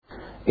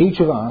Each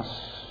of us,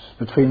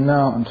 between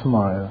now and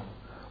tomorrow,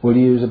 will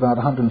use about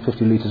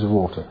 150 litres of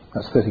water.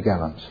 That's 30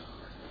 gallons.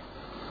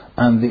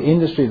 And the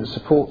industry that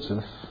supports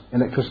us,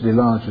 electricity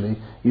largely,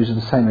 uses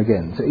the same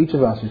again. So each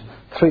of us is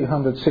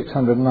 300,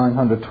 600,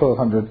 900,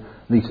 1200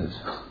 litres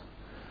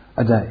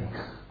a day.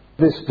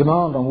 This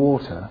demand on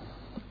water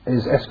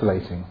is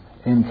escalating.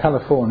 In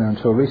California,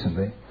 until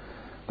recently,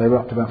 they were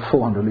up to about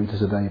 400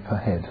 litres a day per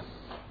head,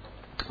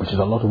 which is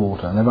a lot of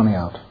water, and they're running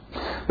out.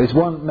 But it's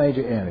one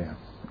major area.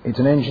 It's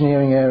an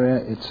engineering area,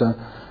 it's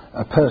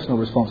a personal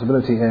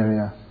responsibility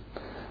area.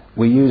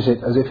 We use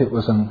it as if it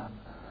was an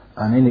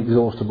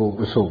inexhaustible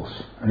resource,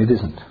 and it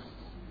isn't.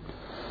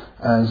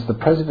 As the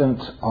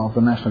president of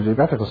the National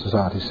Geographical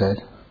Society said,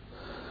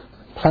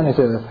 planet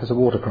Earth has a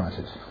water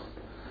crisis.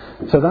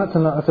 So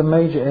that's a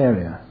major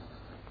area,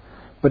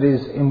 but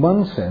is in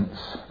one sense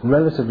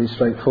relatively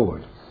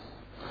straightforward.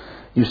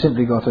 You've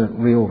simply got to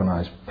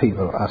reorganise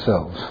people,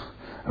 ourselves,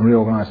 and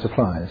reorganise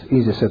supplies.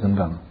 Easier said than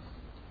done.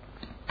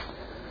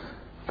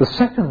 The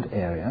second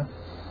area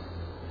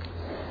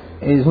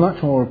is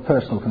much more of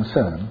personal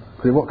concern,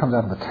 because what comes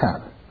out of the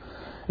tap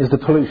is the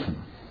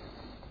pollution.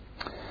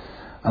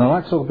 And I'd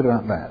like to talk a bit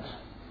about that,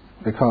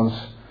 because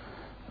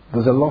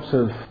there's a lot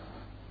of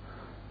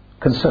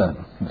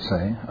concern, let's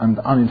say, and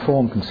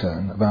uninformed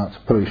concern about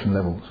pollution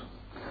levels.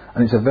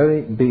 And it's a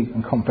very big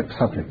and complex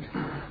subject.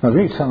 Now,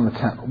 if you tell on the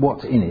tap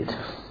what's in it,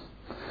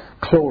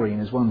 chlorine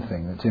is one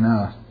thing that's in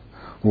our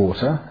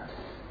water,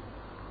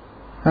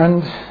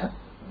 and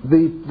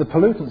the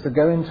pollutants that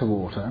go into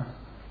water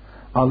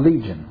are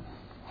legion.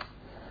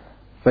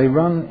 They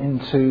run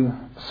into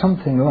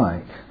something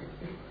like,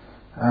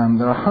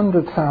 there are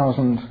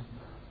 100,000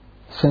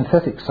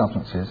 synthetic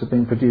substances that have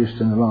been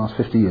produced in the last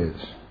 50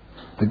 years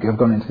that have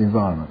gone into the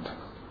environment.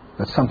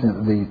 That's something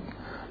that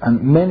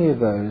and many of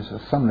those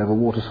are some level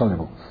water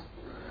soluble.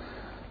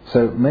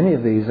 So many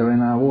of these are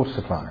in our water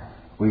supply.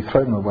 We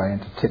throw them away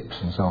into tips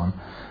and so on,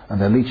 and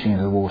they're leaching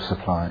into the water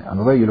supply. And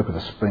although you look at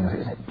the spring,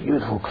 isn't it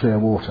beautiful clear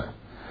water?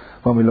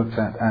 When we looked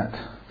at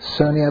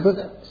Cerne Abbot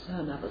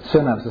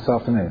this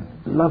afternoon,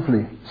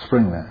 lovely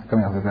spring there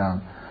coming out of the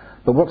ground.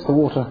 But what's the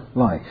water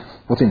like?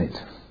 What's in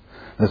it?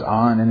 There's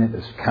iron in it,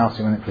 there's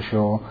calcium in it for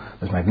sure,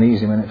 there's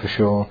magnesium in it for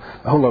sure,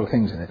 a whole lot of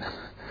things in it.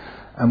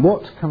 And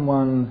what can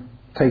one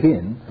take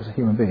in as a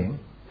human being?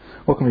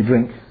 What can we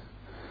drink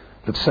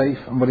that's safe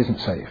and what isn't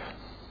safe?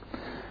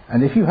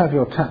 And if you have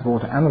your tap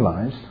water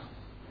analysed,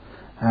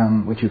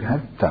 which you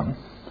have done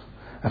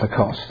at a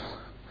cost,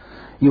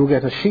 you'll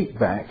get a sheet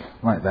back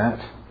like that,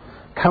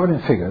 covered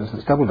in figures,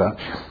 that's double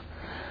Dutch,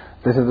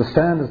 that are the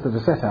standards that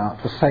are set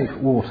out for safe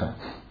water.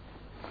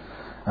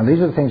 And these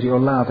are the things you're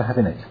allowed to have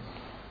in it.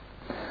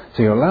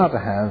 So you're allowed to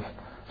have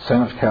so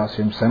much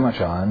calcium, so much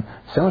iron,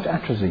 so much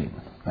atrazine.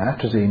 Now,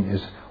 atrazine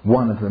is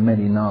one of the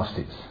many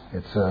nasties.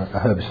 It's a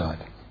herbicide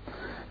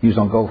used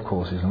on golf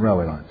courses and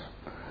railway lines.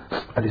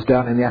 And it's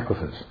down in the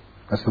aquifers.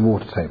 That's the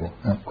water table.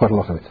 Quite a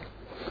lot of it.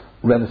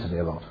 Relatively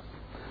a lot.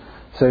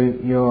 So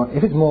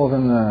if it's more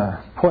than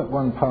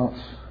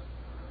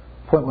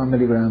 0.1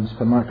 milligrams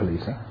per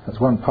microlitre, that's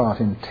 1 part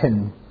in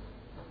 10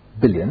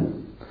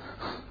 billion.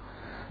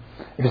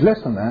 If it's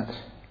less than that,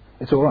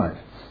 it's all right.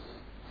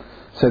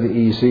 So the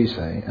EEC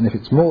say, and if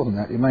it's more than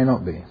that, it may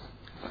not be.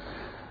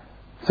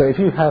 So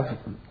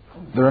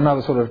there are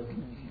another sort of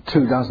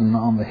 24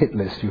 on the hit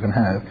list you can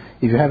have.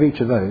 If you have each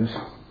of those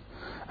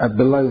at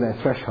below their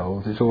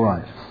thresholds, it's all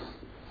right.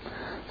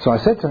 So I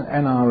said to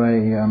an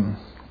NRA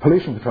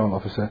pollution control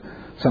officer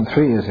some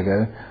 3 years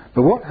ago,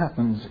 but what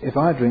happens if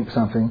I drink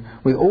something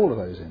with all of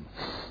those in?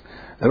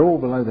 They're all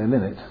below their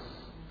limit.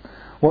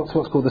 What's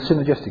called the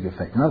synergistic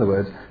effect? In other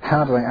words,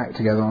 how do they act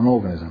together on an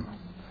organism?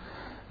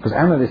 Because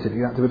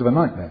analytically that's a bit of a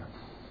nightmare.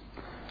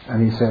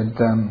 And he said,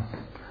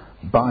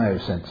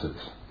 biosensors.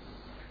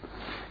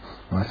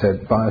 And I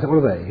said, what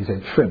are they? He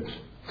said, shrimps,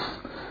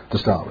 to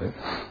start with.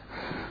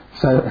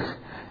 So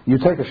you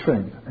take a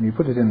shrimp and you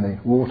put it in the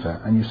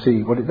water and you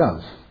see what it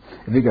does.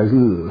 If it goes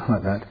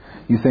like that,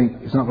 you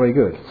think it's not very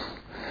good.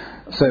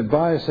 So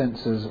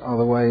biosensors are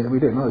the way that we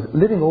do it. In other words,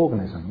 living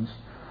organisms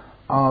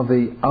are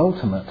the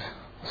ultimate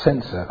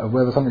sensor of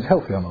whether something's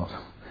healthy or not.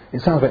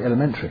 It sounds very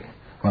elementary,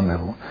 one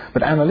level,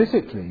 but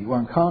analytically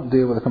one can't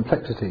deal with the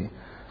complexity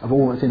of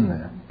all that's in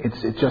there.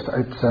 It's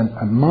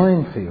a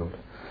minefield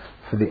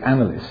for the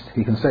analyst.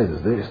 He can say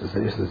there's this,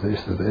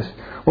 there's this.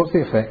 What's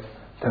the effect?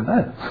 Don't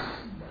know.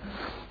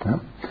 Yeah?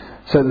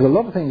 So there's a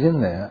lot of things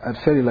in there at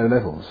fairly low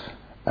levels,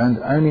 and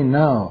only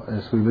now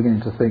as we're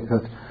beginning to think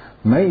that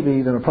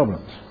maybe there are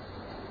problems.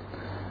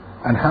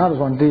 And how does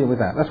one deal with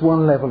that? That's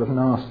one level of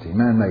nasty,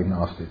 man-made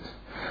nasties.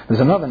 There's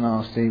another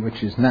nasty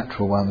which is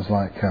natural ones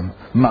like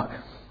muck,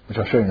 which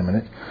I'll show you in a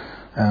minute,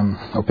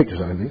 or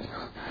pictures of it at least.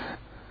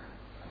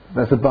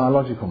 There's the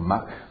biological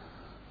muck,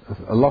 there's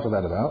a lot of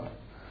that about,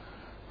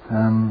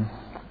 and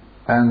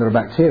there are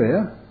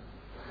bacteria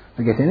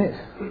that get in it.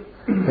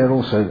 They're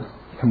also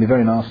can be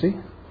very nasty,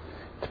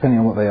 depending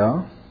on what they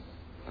are.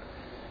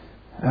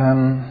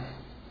 And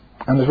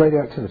there's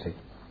radioactivity.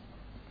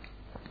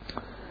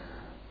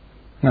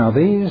 Now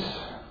these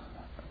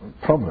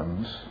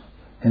problems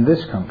in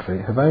this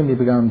country have only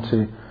begun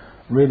to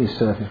really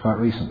surface quite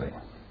recently.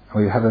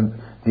 We've had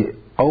the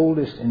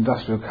oldest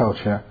industrial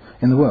culture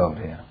in the world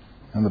here,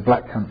 and the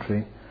black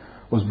country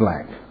was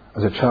black.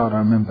 As a child, I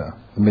remember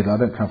the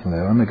Midlands. I don't come from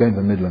there. I remember going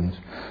to the Midlands,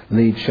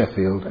 Leeds,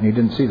 Sheffield, and you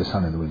didn't see the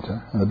sun in the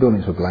winter, and the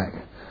buildings were black,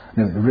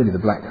 and it was really the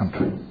black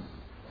country.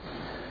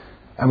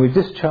 And we've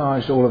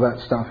discharged all of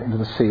that stuff into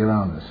the sea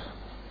around us.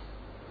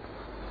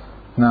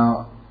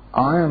 Now,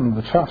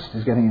 the Trust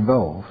is getting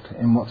involved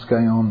in what's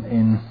going on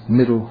in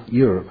Middle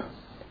Europe,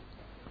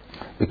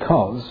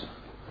 because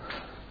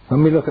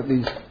when we look at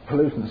these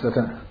pollutants that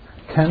are...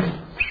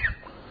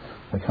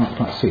 They can't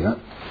quite see that.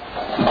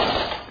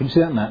 Can you see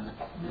that, Matt?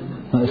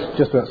 No, it's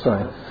just about,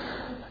 sorry.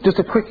 Just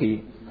a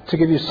quickie to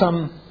give you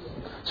some...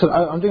 So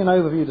I'm doing an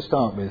overview to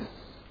start with.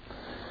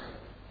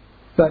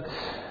 But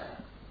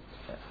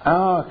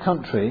our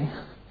country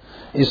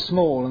is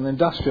small, and the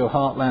industrial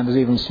heartland is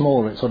even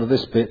smaller. It's sort of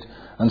this bit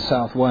and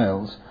South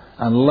Wales,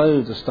 and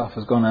loads of stuff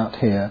has gone out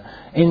here,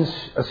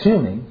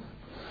 assuming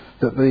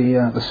that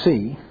the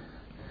sea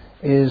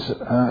is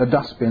a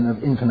dustbin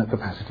of infinite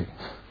capacity.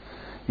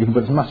 You can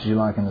put as much as you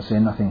like in the sea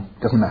and nothing,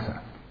 doesn't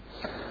matter.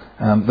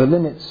 The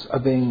limits are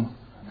being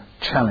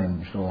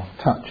challenged or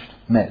touched,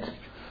 met.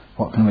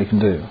 What we can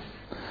do?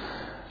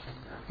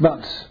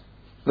 But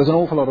there's an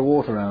awful lot of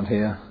water around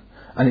here,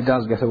 and it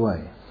does get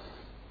away.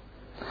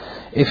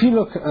 If you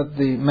look at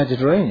the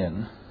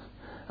Mediterranean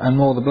and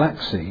more the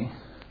Black Sea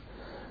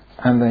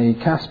and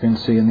the Caspian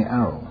Sea and the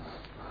Aral,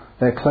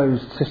 they're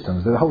closed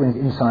systems. They're holding it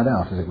inside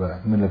out, as it were,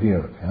 in the middle of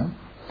Europe. You know?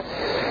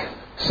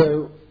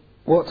 So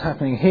what's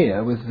happening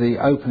here with the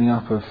opening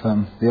up of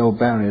the old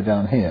barrier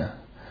down here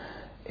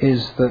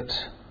is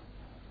that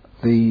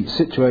the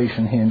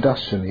situation here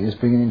industrially is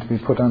beginning to be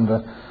put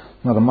under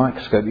not a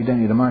microscope. You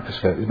don't need a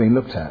microscope. It's being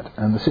looked at,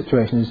 and the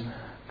situation is,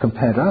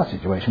 compared to our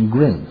situation,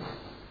 grim.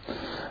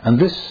 And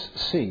this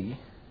sea,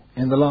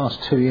 in the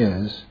last 2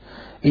 years,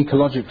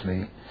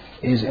 ecologically,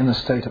 is in a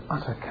state of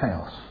utter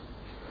chaos.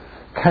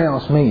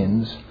 Chaos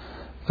means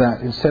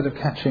that instead of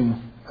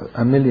catching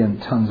 1 million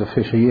tonnes of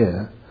fish a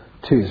year,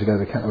 2 years ago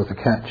was the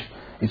catch,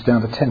 it's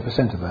down to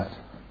 10% of that.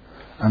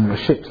 And there are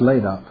ships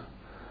laid up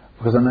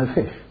because there are no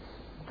fish.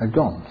 They're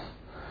gone.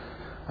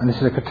 And this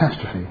is a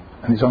catastrophe,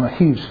 and it's on a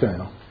huge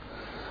scale.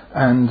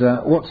 And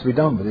what's to be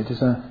done with it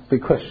is a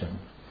big question.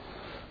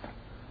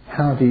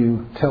 How do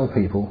you tell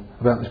people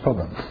about this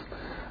problem?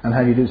 And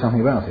how do you do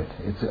something about it?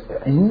 It's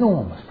an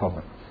enormous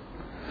problem.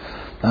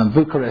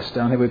 Bucharest,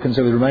 down here, we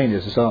consider Romania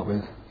to start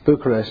with.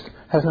 Bucharest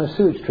has no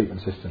sewage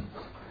treatment system.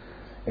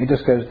 It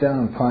just goes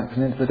down pipes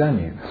and into the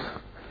Danube.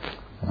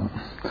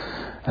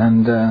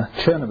 And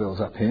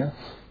Chernobyl's up here,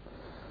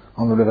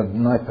 on the river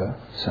Dnieper,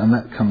 and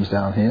that comes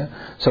down here.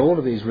 So all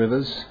of these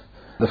rivers,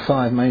 the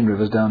 5 main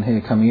rivers down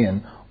here coming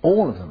in,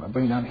 all of them are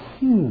bringing down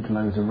huge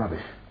loads of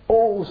rubbish.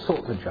 All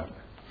sorts of junk.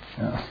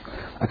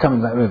 I come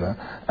into that river,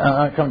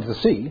 I come to the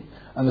sea,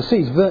 and the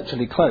sea's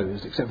virtually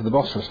closed, except for the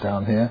Bosphorus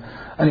down here,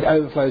 and it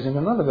overflows into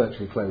another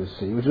virtually closed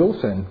sea, which is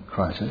also in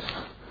crisis,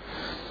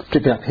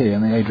 particularly up here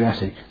in the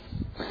Adriatic.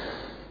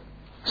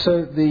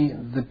 So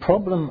the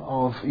problem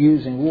of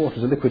using water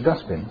as a liquid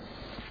dustbin,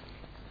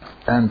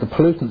 and the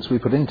pollutants we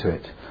put into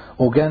it,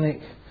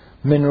 organic,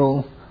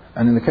 mineral,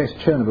 and in the case of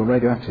Chernobyl,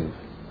 radioactive,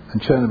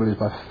 and Chernobyl is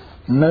by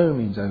no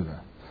means over.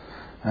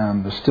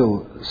 There's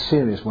still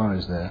serious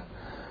worries there.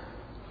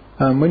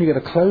 When you get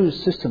a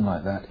closed system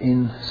like that,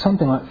 in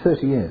something like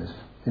 30 years,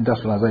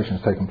 industrialisation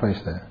has taken place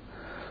there.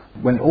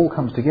 When it all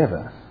comes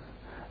together,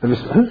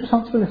 whose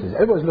responsibility is it?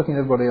 Everybody's looking at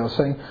everybody else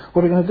saying,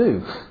 what are we going to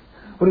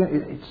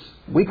do?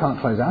 We can't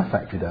close our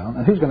factory down,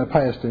 and who's going to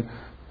pay us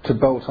to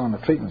bolt on a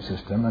treatment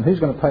system, and who's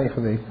going to pay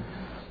for the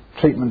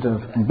treatment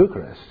in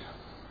Bucharest?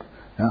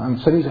 And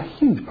so these are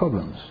huge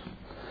problems.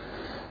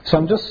 So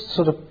I'm just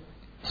sort of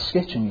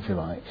sketching, if you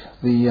like.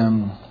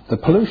 The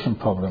pollution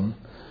problem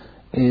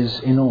is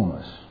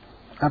enormous.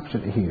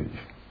 Absolutely huge.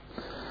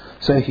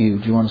 So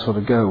huge you want to sort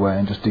of go away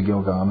and just dig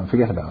your garden and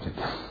forget about it.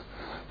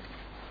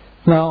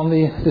 Now on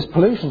this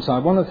pollution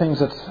side, one of the things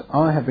that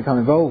I have become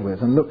involved with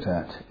and looked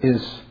at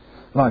is,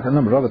 like a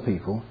number of other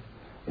people,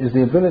 is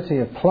the ability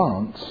of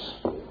plants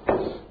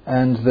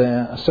and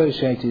their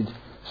associated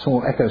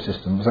small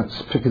ecosystems, that's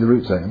particularly the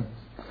root zone,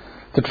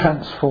 to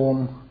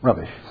transform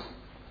rubbish.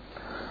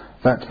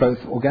 That's both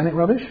organic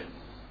rubbish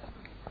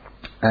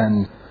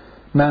and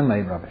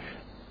man-made rubbish,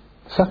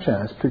 such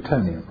as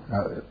plutonium.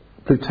 Now,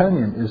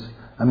 plutonium is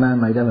a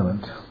man-made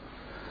element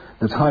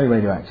that's highly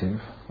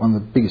radioactive, one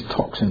of the biggest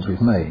toxins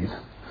we've made.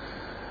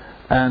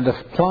 And a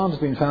plant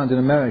has been found in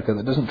America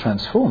that doesn't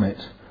transform it,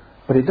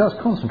 but it does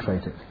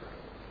concentrate it.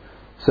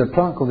 So a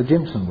plant called the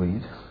Jimson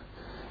weed,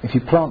 if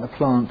you plant the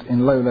plant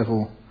in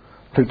low-level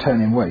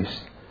plutonium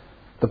waste,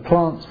 the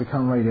plants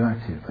become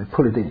radioactive. They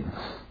pull it in,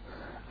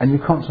 and you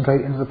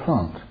concentrate it into the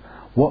plant.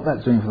 What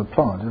that's doing for the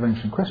plant is an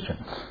ancient question.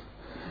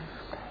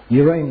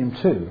 Uranium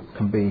too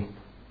can be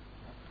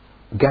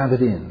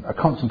gathered in, a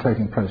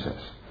concentrating process.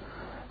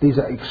 These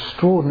are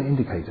extraordinary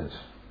indicators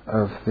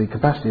of the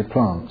capacity of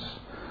plants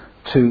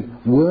to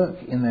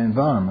work in their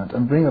environment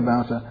and bring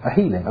about a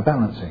healing, a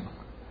balancing.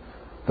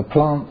 The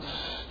plants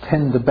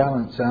tend to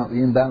balance out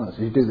the imbalance.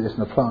 You do this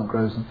and the plant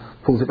grows and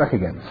pulls it back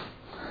again.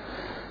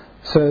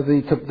 So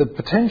the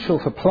potential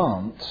for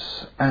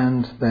plants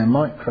and their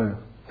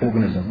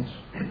microorganisms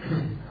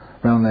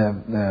around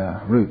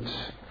their roots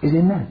is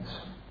immense.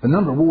 The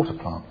number of water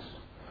plants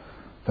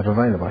that are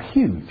available are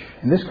huge.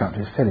 In this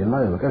country it's fairly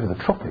low. We go to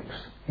the tropics.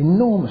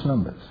 Enormous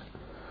numbers.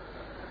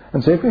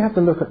 And so if we have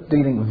to look at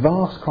dealing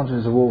vast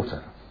quantities of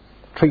water,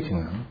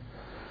 treating them,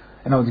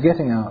 in other words,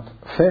 getting out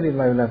fairly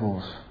low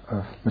levels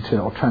of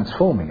material, or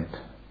transforming it,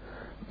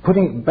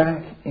 putting it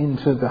back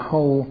into the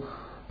whole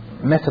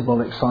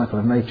metabolic cycle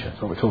of nature,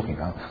 that's what we're talking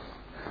about.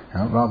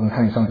 Rather than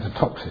having something that's a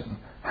toxin,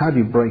 how do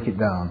you break it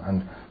down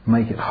and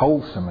make it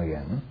wholesome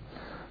again?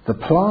 The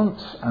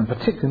plants, and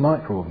particularly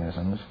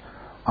microorganisms,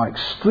 are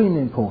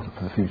extremely important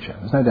for the future.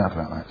 There's no doubt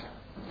about that.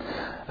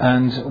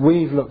 And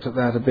we've looked at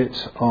that a bit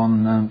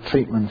on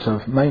treatment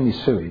of mainly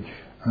sewage,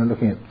 and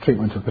looking at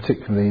treatment of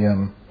particularly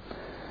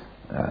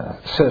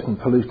certain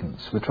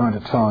pollutants. We're trying to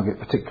target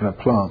particular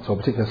plants or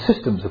particular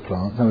systems of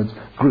plants, in other words,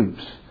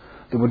 groups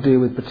that will deal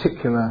with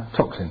particular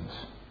toxins,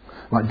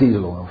 like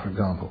diesel oil, for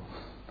example.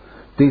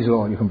 Diesel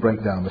oil you can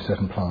break down with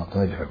certain plants,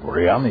 and they just go,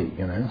 yummy,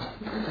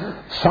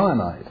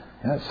 Cyanide.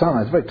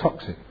 Cyanide is very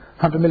toxic.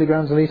 100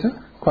 milligrams a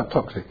litre, quite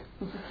toxic.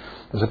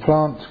 There's a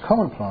plant,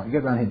 common plant, you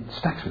get around here,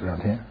 stacks of it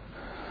around here,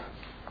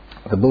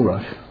 the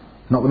bulrush,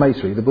 not the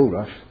macery, the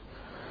bulrush,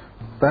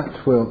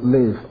 that will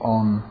live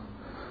on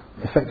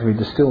effectively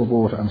distilled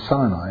water and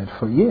cyanide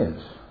for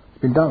years.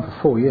 It's been done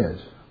for 4 years.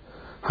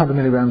 100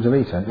 milligrams a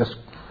litre, just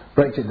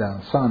breaks it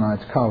down.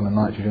 Cyanide, carbon and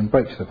nitrogen,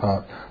 breaks it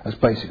apart. That's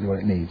basically what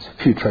it needs.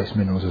 A few trace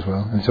minerals as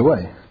well, and it's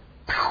away.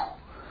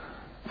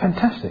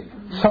 Fantastic.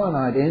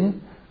 Cyanide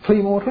in,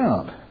 clean water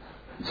out.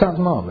 Sounds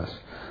marvellous.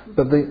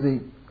 But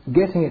the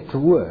getting it to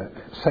work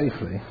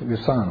safely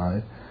with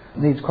cyanide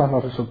needs quite a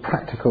lot of sort of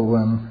practical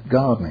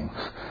gardening,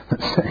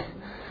 let's say.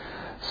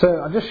 So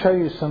I'll just show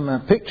you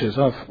some pictures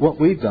of what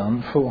we've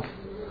done for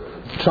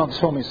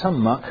transforming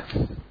some muck.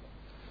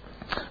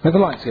 With the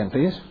lights again,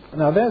 please.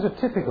 Now there's a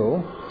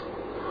typical,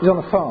 he's on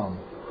a farm.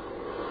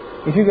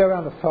 If you go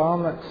around a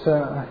farm, that's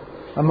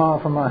a mile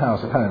from my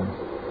house at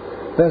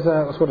home. There's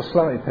what's called a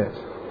slurry pit.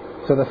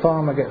 So the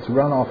farmer gets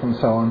run off and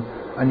so on,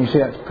 and you see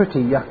that's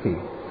pretty yucky.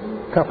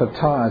 A couple of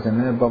tyres in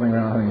there bobbing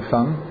around having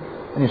fun.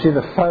 And you see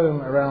the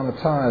foam around the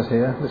tyres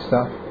here, this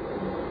stuff.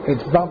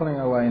 It's bubbling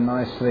away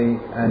nicely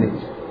and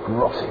it's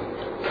grotty.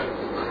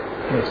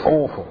 It's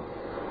awful.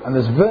 And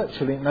there's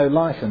virtually no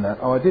life in that.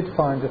 Oh, I did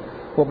find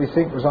what we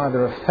think was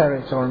either a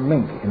ferret or a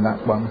mink in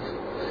that one.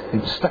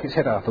 It stuck its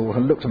head out of the water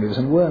and looked at me. There's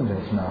some worms in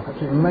its mouth.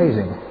 Absolutely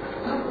amazing.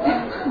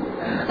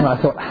 And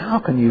I thought, how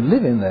can you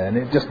live in there? And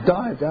it just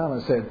dived down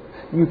and said,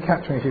 you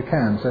catch me if you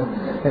can. So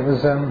it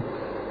was,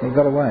 it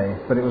got away.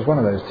 But it was one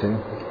of those two.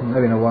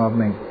 Maybe a wild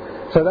mink.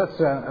 So that's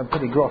a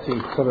pretty grotty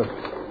sort of,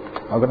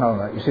 I've got another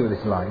one. You see what this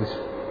is like.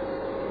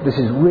 This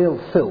is real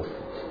filth.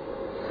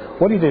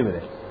 What do you do with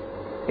it?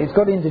 It's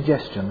got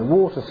indigestion. The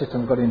water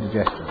system's got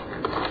indigestion.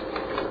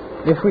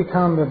 If we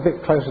come a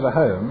bit closer to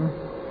home,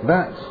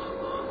 that,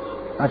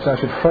 actually I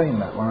should frame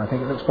that one, I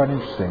think it looks quite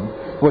interesting.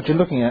 What you're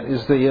looking at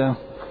is the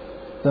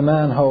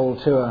manhole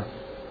to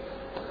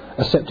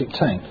a septic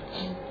tank.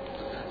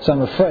 So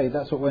I'm afraid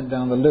that's what went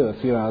down the loo a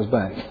few hours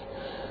back.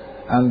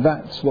 And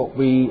that's what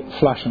we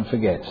flush and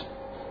forget.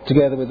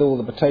 Together with all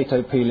the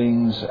potato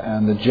peelings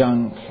and the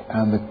junk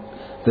and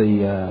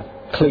the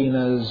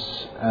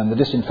cleaners and the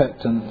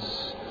disinfectants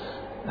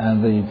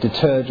and the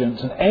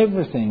detergents, and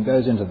everything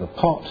goes into the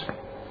pot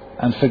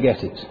and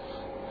forget it.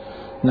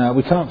 Now,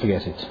 we can't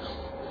forget it.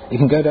 You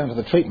can go down to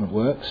the treatment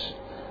works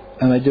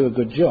and they do a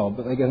good job,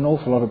 but they get an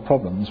awful lot of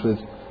problems with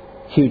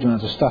huge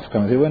amounts of stuff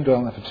coming through. We won't dwell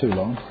on that for too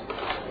long.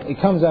 It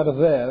comes out of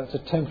there. That's a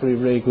temporary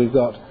rig. We've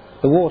got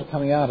the water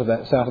coming out of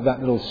that. It's out of that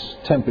little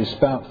temporary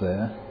spout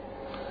there.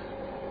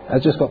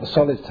 I've just got the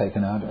solids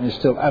taken out and it's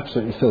still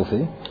absolutely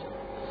filthy.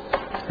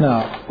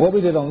 Now, what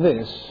we did on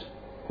this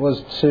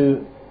was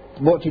to,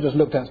 what you just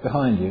looked at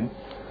behind you,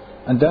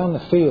 and down the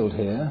field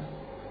here,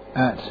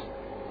 at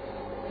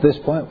this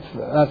point,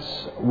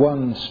 that's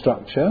one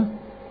structure.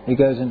 It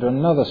goes into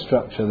another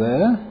structure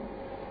there.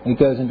 It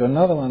goes into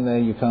another one there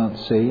you can't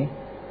see,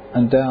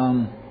 and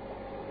down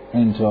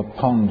into a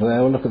pond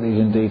there. We'll look at these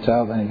in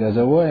detail. Then it goes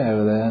away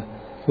over there,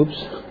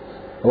 oops,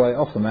 away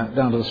off the map,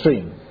 down to the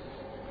stream.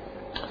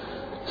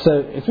 So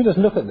if you just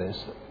look at this,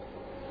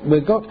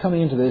 we've got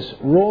coming into this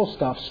raw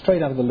stuff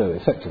straight out of the loo,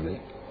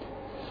 effectively.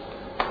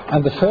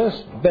 And the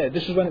first bed,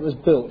 this was when it was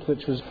built,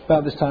 which was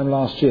about this time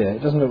last year.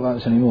 It doesn't look like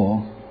this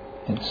anymore.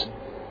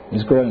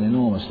 It's grown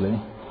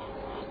enormously.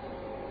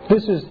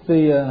 This is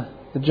the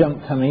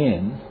junk coming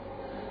in,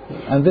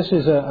 and this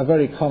is a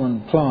very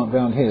common plant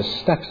around here.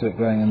 Stacks of it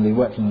growing in the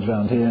wetlands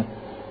around here,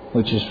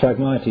 which is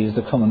Phragmites,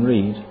 the common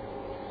reed.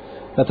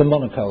 That's a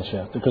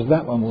monoculture, because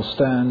that one will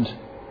stand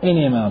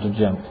any amount of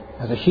junk.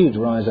 It has a huge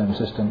rhizome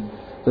system.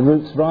 The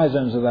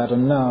rhizomes of that are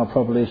now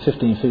probably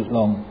 15 feet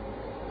long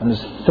and as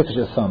thick as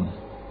your thumb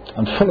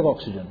and full of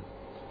oxygen.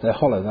 They're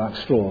hollow, they're like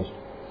straws,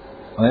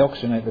 and they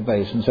oxygenate the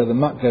base, and so the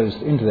muck goes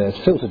into there, it's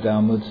filtered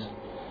downwards,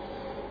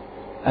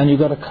 And you've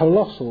got a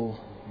colossal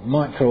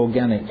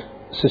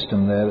microorganic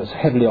system there that's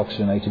heavily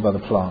oxygenated by the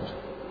plant.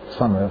 It's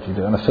fun enough to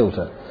do, and a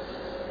filter.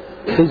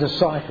 These are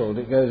cycled.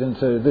 It goes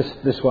into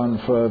this one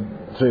for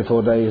 3 or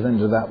 4 days, then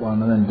to that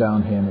one, and then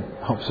down here, and it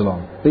hops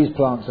along. These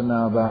plants are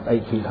now about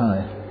 8 feet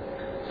high,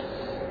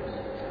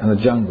 and the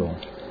jungle.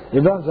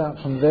 It runs out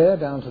from there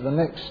down to the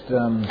next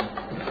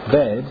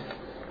bed.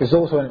 It's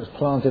also when it was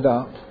planted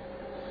up,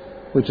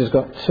 which has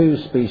got 2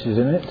 species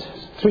in it,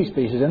 3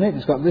 species in it.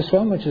 It's got this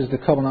one, which is the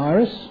common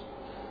iris,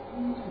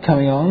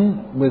 coming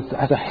on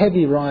has a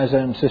heavy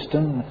rhizome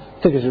system,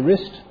 thick as a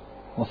wrist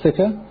or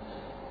thicker.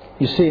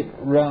 You see it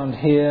round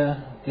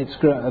here. It's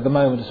at the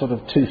moment it's sort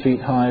of 2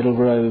 feet high. It'll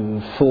grow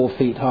 4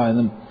 feet high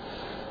in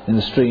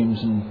the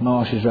streams and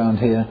marshes round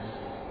here.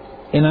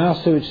 In our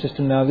sewage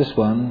system now, this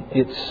one,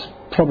 it's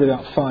probably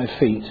about 5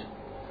 feet,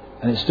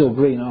 and it's still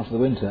green after the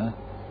winter.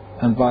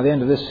 And by the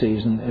end of this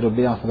season, it'll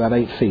be up about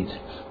 8 feet.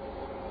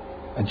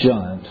 A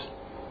giant.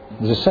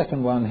 There's a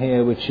second one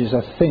here, which is,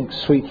 I think,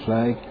 sweet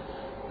flag.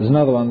 There's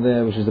another one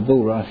there, which is the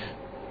bulrush,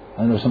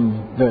 and there are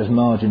some various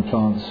margin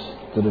plants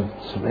that have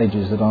sort of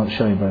edges that aren't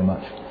showing very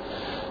much.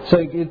 So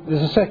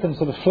there's a second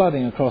sort of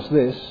flooding across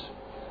this,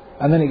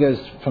 and then it goes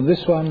from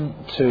this one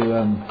to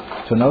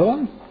another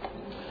one,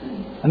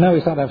 and now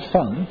we start to have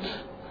fun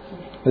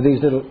with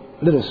these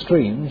little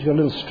streams. You've got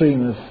a little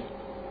stream of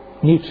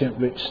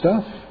nutrient-rich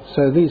stuff.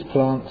 So these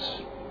plants,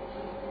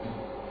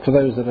 for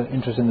those that are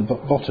interested in the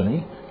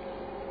botany,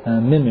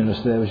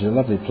 Mimulus there, which is a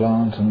lovely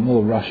plant, and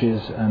more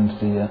rushes, and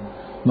the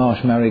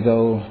marsh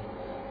marigold,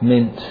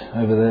 mint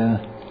over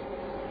there.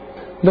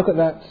 Look at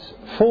that,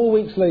 4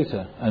 weeks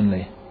later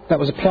only. That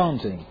was a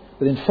planting.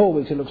 Within 4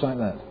 weeks it looks like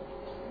that.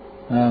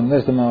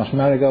 There's the marsh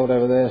marigold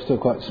over there, still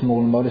quite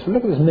small and modest. But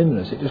look at this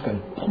Mimulus, it just goes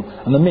boom.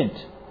 And the mint.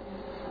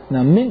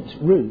 Now mint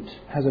root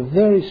has a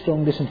very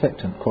strong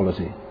disinfectant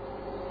quality.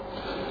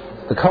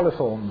 The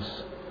coliforms,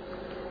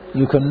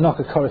 you can knock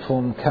a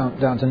coliform count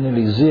down to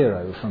nearly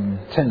 0 from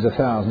tens of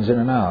thousands in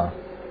an hour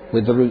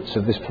with the roots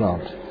of this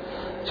plant.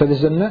 So this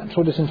is a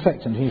natural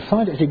disinfectant. You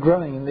find it actually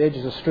growing in the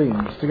edges of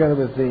streams together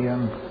with the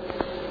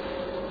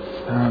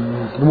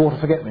water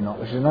forget-me-not,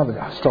 which is another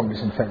strong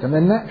disinfectant. And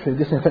they're naturally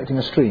disinfecting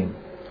a stream.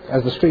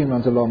 As the stream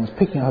runs along, it's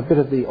picking up a bit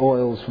of the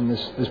oils from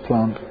this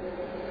plant.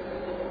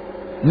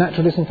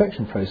 Natural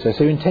disinfection process.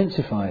 So you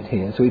intensify it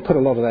here. So we put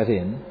a lot of that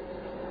in,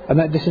 and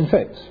that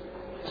disinfects.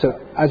 So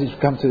as it's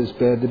come to this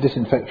bed, the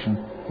disinfection,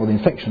 or the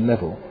infection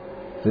level,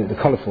 the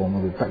coliform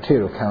or the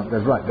bacterial count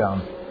goes right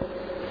down.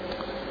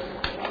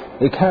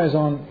 It carries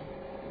on.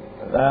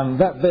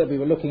 That bed we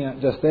were looking at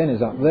just then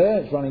is up there.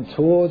 It's running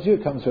towards you.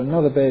 It comes to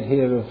another bed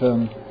here of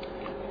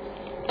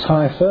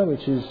Typha,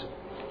 which is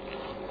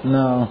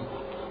now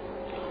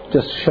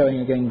just showing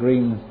again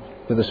green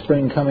with the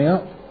spring coming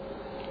up.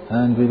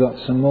 And we've got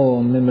some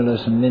more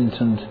Mimulus and mint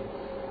and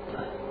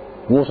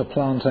water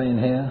plantain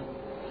here.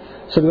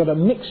 So we've got a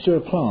mixture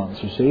of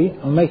plants, you see.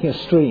 I'm making a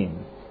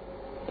stream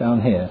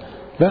down here.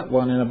 That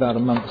one in about a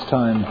month's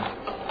time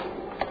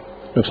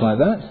looks like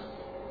that.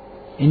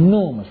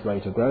 Enormous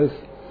rate of growth.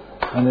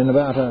 And in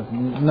about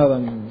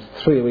another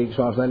 3 weeks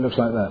after that, it looks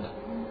like that.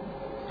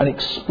 An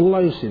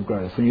explosive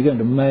growth when you go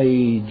into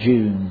May,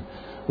 June,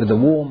 with the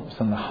warmth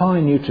and the high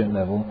nutrient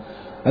level.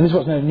 And this is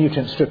what's known as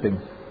nutrient stripping.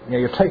 You know,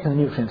 you're taking the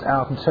nutrients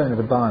out and turning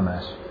it to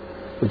biomass,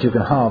 which you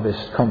can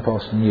harvest,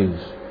 compost and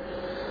use.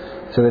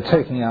 So they're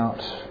taking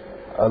out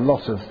a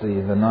lot of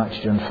the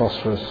nitrogen,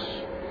 phosphorus,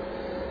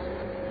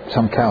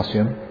 some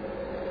calcium.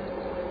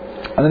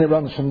 And then it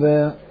runs from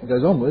there, it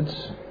goes onwards.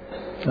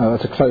 Oh,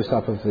 that's a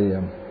close-up of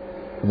the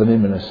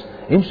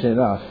Mimulus. Interestingly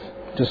enough,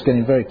 just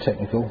getting very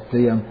technical,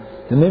 the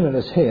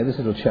Mimulus here, this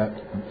little chap,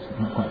 it's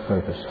not quite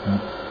focused.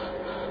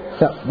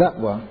 That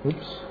one,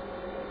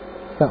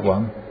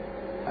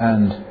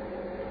 and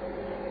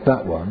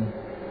that one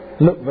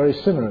look very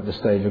similar at this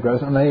stage of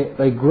growth, and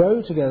they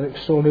grow together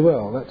extraordinarily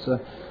well. That's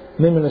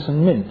Mimulus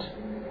and mint.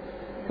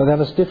 But they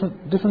have a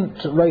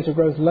different rate of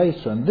growth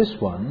later, and this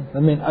one, the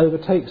mint,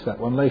 overtakes that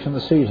one later in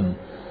the season.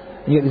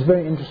 And you get this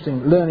very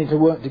interesting learning to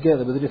work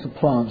together with the different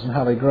plants and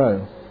how they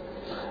grow.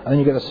 And then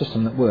you get a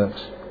system that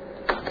works.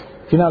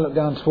 If you now look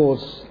down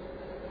towards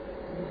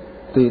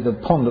the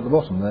pond at the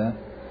bottom there,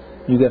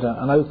 you get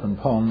an open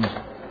pond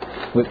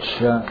which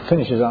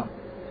finishes up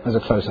as a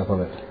close-up of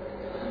it.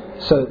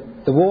 So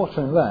the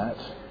water in that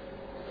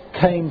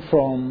came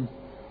from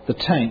the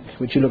tank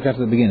which you looked at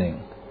the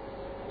beginning.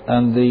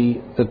 And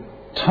the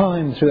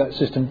time through that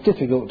system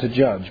difficult to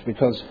judge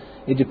because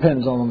it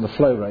depends on the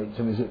flow rate.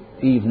 So is it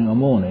evening or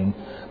morning?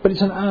 But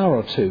it's an hour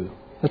or two.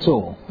 That's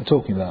all we're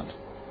talking about.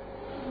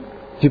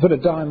 If you put a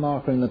dye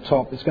marker in the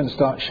top, it's going to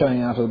start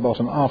showing out at the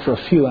bottom after a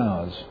few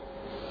hours.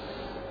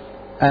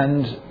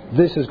 And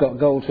this has got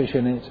goldfish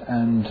in it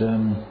and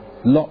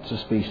lots of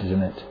species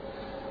in it.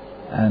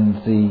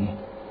 And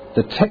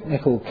the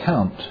technical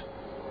count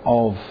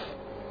of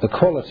the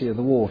quality of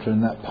the water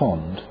in that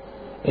pond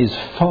is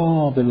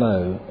far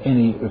below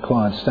any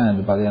required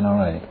standard by the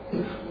NRA.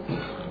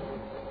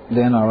 The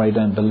NRA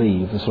don't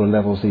believe the sort of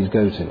levels these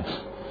go to.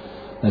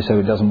 They say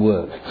it doesn't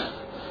work.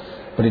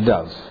 But it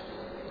does.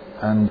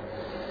 And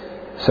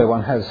So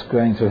one has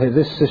going through here,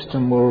 this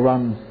system will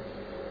run,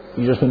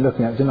 you've just been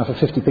looking at, it's enough for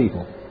 50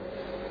 people.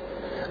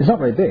 It's not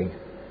very big.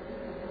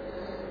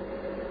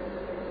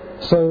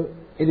 So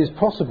it is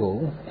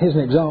possible, here's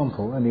an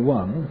example, only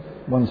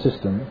one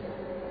system,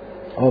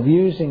 of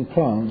using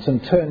plants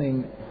and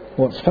turning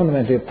what's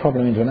fundamentally a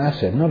problem into an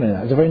asset. Not only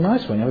that, it's a very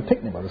nice one. You have a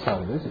picnic by the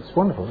side of this. It's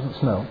wonderful, doesn't it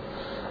smell?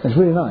 It's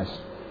really nice.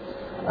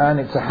 And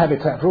it's a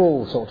habitat for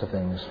all sorts of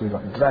things. We've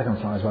got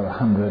dragonflies by the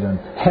 100 and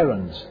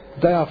herons.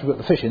 The day after we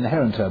got the fish in, the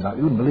heron turned up.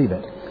 You wouldn't believe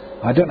it.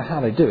 I don't know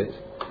how they do it.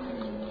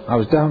 I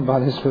was down by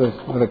this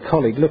with a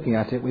colleague looking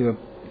at it. We were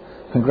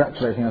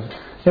congratulating us.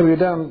 Yeah, we were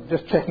down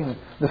just checking.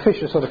 The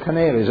fish are sort of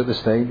canaries at this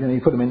stage. You know,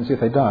 you put them in and see if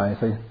they die.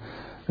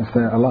 If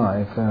they're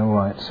alive, they're all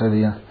right. So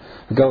the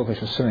goldfish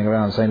was swimming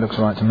around saying, looks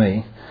all right to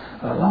me.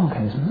 Along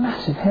came this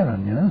massive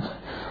heron, you know,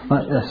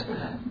 like this,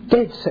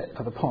 dead set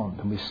for the pond,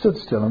 and we stood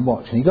still and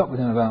watched, and he got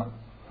within about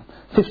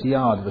 50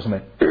 yards of us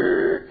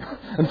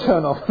and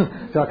turned off,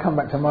 so I'll come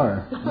back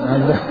tomorrow.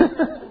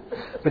 And,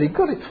 but he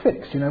got it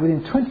fixed, you know,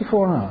 within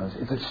 24 hours.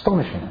 It's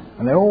astonishing,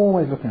 and they're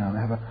always looking out.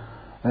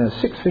 There's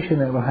 6 fish in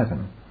there will have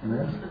him.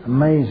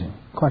 Amazing,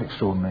 quite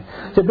extraordinary.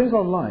 So it brings a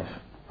lot of life.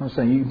 I'm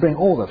saying you bring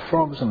all the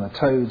frogs and the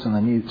toads and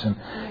the newts, and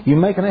you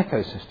make an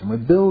ecosystem. We're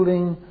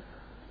building.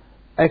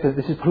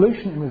 This is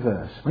pollution in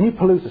reverse. When you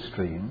pollute a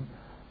stream,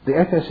 the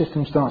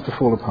ecosystem starts to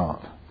fall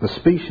apart. The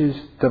species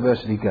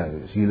diversity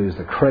goes. You lose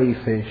the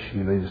crayfish,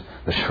 you lose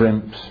the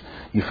shrimps,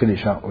 you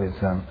finish up with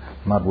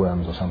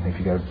mudworms or something if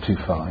you go too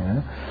far. You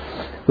know?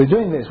 We're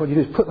doing this, what you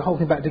do is put the whole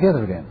thing back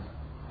together again.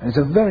 And it's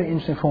a very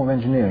interesting form of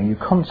engineering. You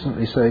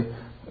consciously say,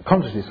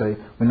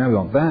 well, now we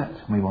want that,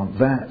 and we want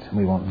that, and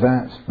we want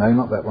that. No,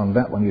 not that one,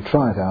 that one. You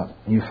try it out,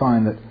 and you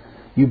find that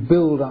you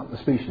build up the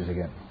species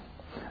again.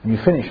 And you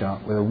finish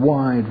up with a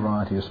wide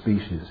variety of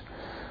species.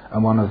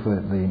 And one of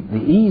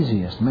the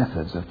easiest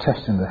methods of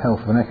testing the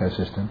health of an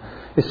ecosystem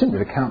is simply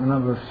to count the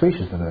number of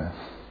species that are there.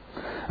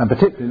 And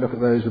particularly look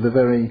at those with a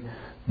very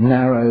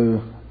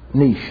narrow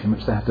niche in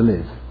which they have to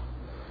live.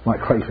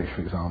 Like crayfish,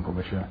 for example,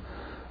 which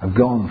have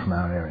gone from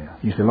our area.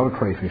 There used to be a lot of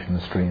crayfish in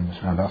the streams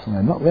around us, and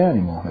they're not there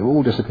anymore. They've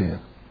all disappeared.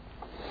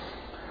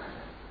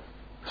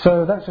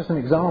 So that's just an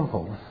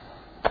example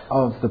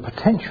of the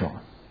potential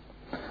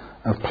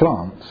of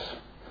plants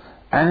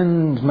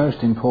and,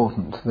 most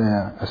important,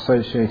 their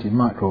associated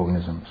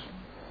microorganisms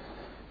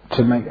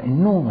to make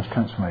enormous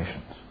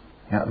transformations.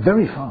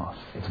 Very fast.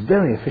 It's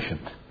very efficient.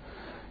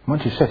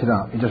 Once you set it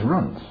up, it just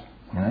runs.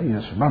 You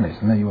just run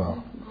it and there you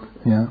are.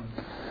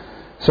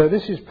 So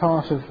this is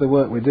part of the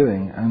work we're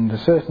doing, and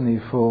certainly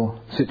for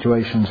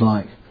situations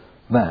like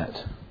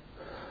that,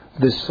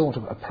 this sort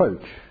of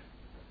approach,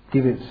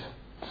 give it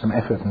some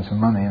effort and some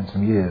money and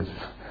some years,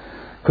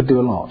 could do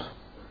a lot,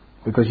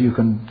 because you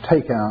can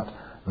take out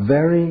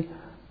very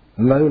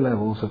low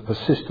levels of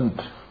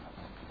persistent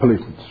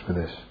pollutants with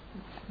this.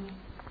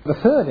 The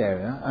third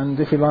area, and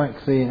if you like,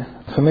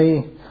 for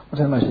me,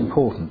 what's the most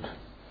important?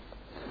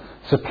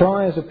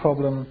 Supply is a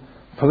problem,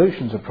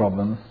 pollution's a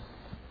problem.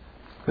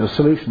 There are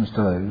solutions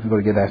to those, we've got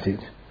to get at it.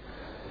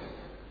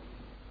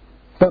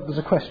 But there's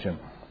a question.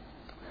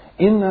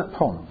 In that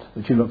pond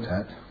that you looked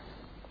at,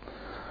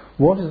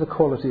 what is the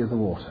quality of the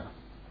water?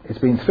 It's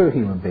been through a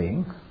human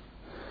being,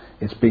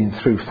 it's been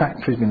through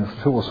factories, been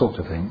through all sorts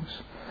of things,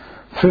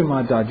 through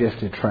my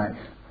digestive tract,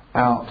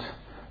 out,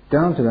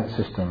 down to that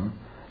system,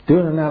 do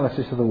an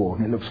analysis of the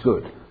water, and it looks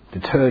good.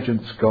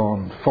 Detergent's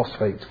gone,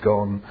 phosphate's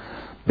gone,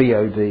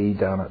 BOD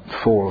down at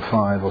 4 or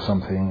 5 or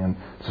something, and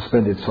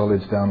suspended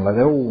solids down low.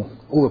 They're all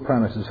the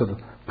parameters are sort of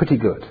pretty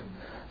good.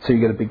 So you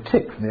get a big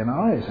tick from the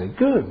NRA. You say,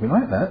 good, we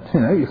like that.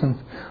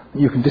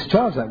 You can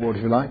discharge that water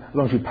if you like, as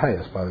long as you pay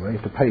us, by the way. You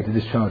have to pay to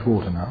discharge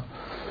water now.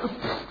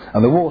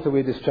 And the water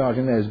we're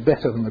discharging there is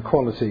better than the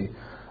quality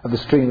of the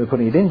stream we're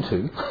putting it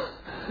into.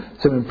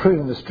 So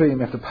improving the stream, you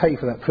have to pay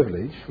for that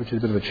privilege, which is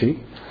a bit of a cheat.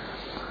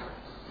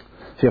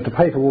 So you have to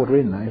pay for water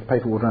in there, you have to pay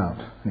for water out.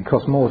 And it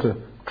costs more to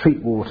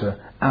treat water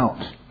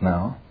out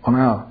now, on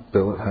our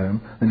bill at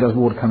home, than it does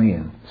water coming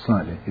in,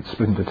 slightly. It's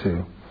split into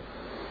two.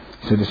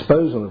 So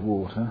disposal of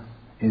water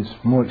is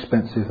more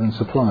expensive than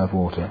supply of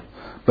water.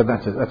 But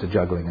that's a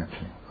juggling,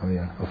 actually, by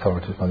the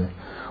authorities, by the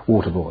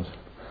water boards.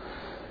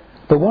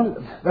 But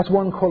that's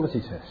one quality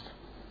test.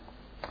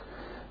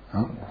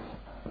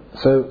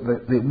 So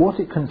what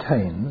it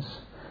contains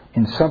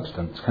in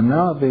substance can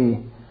now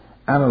be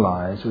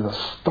analysed with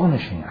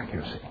astonishing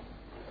accuracy.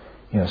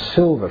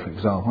 Silver, for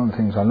example, one of the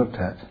things I looked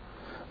at,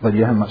 but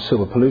you have much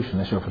silver pollution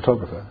unless you're a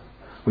photographer,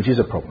 which is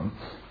a problem.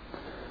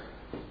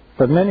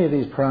 But many of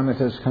these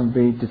parameters can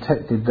be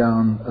detected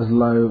down as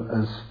low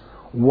as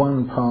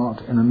 1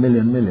 part in a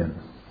million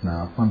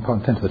now. 1 part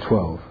in 10 to the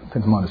 12,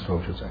 10 to minus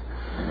 12, I should say.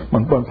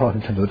 1 part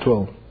in 10 to the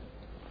 12.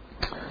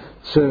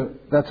 So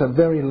that's a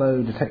very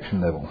low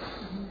detection level.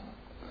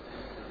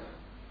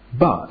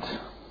 But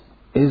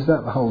is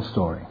that the whole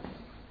story?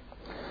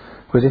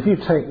 Because if you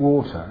take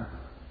water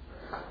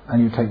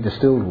and you take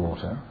distilled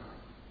water,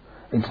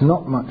 it's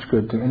not much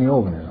good to any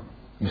organism.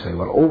 You say,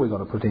 well, all we've got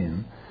to put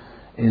in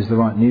is the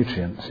right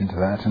nutrients into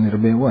that and it'll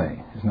be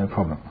away. There's no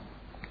problem.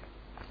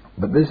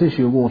 But this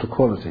issue of water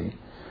quality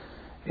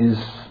is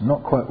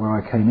not quite where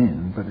I came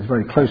in, but it's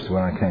very close to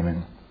where I came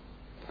in.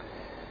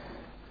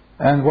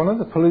 And one of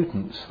the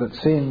pollutants that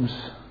seems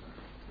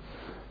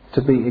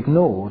to be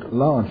ignored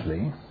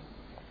largely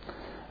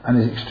and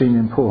is extremely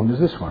important is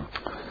this one.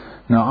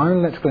 Now, I'm an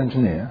electrical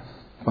engineer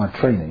by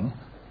training,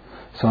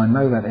 so I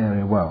know that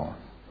area well.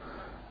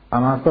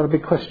 And I've got a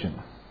big question,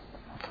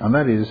 and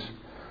that is,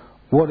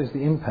 what is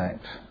the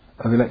impact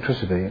of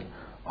electricity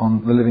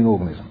on the living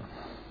organism?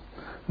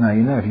 Now,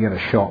 you know, if you get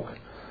a shock,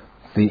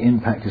 the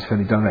impact is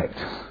fairly direct.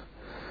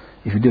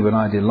 If you do what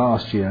I did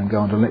last year and go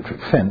onto an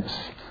electric fence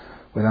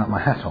without my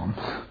hat on,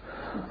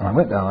 and I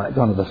went down, I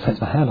got onto the fence,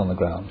 my hand on the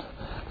ground,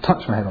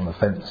 touched my head on the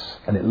fence,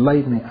 and it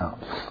laid me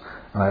up,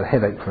 and I had a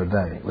headache for a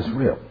day. It was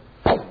real.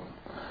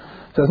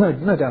 So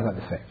there's no doubt about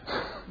the effect.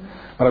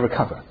 But I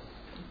recover.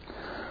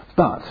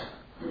 But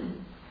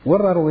what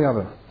about all the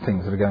other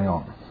things that are going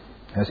on?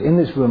 As in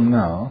this room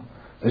now,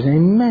 there's an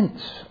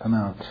immense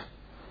amount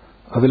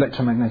of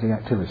electromagnetic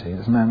activity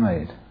that's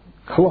man-made.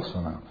 Colossal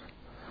amount.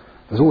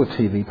 There's all the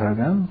TV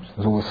programs,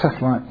 there's all the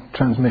satellite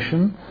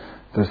transmission,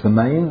 there's the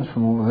mains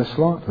from all of this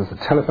lot, there's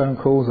the telephone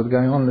calls that are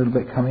going on, a little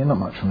bit coming in, not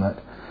much from that.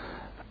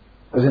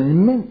 There's an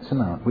immense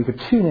amount. We could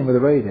tune in with a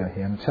radio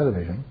here and a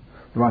television,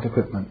 the right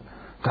equipment,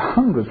 to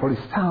hundreds, probably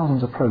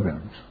thousands of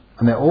programs.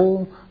 And they're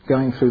all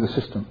going through the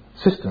system.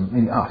 System,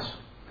 meaning us.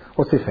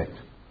 What's the effect?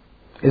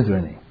 Is there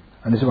any?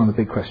 And this is one of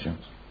the big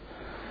questions.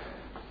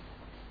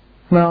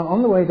 Now,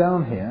 on the way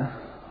down here,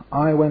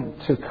 I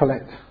went to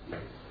collect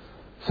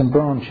some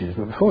branches.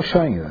 But before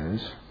showing you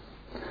those,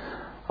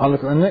 I'll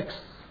look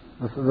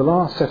at the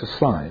last set of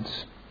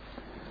slides,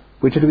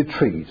 which are to do with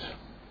trees.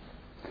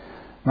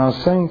 Now, I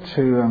was saying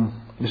to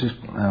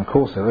Mrs.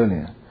 Corso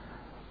earlier,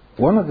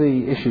 one of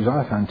the issues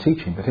I found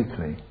teaching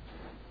particularly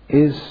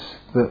is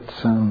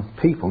that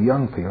people,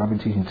 young people, I've been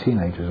teaching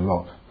teenagers a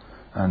lot,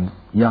 and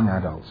young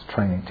adults,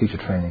 teacher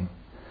training,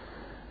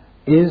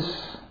 is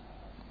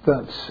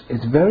that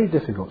it's very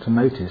difficult to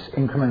notice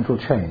incremental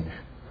change.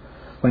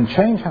 When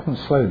change happens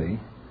slowly,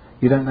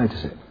 you don't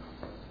notice it.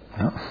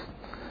 Yeah?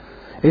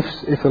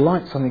 If the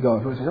lights suddenly go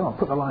off, you say, oh, I'll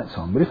put the lights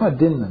on. But if I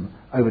dim them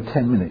over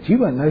 10 minutes, you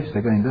won't notice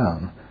they're going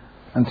down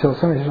until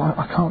somebody says,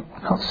 I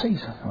can't see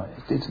something.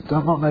 It's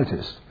not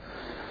noticed.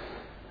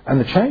 And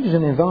the changes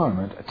in the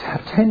environment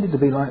have tended to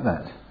be like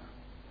that.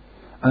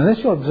 And unless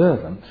you're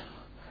observant,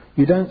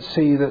 you don't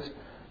see that,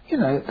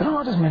 there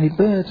aren't as many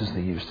birds as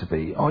there used to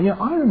be. Oh,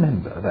 I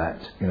remember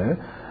that,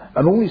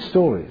 and all these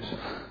stories.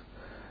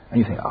 And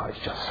you think, it's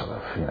just sort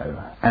of,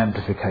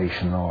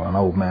 amplification, or an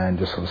old man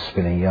just sort of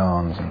spinning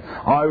yarns. And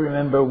I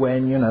remember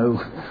when,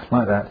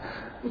 like that.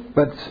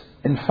 But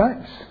in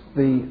fact,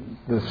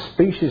 the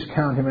species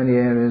count in many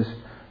areas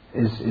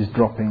is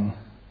dropping.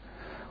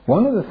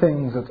 One of the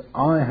things that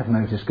I have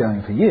noticed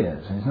going for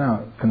years, and is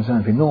now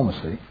concerned me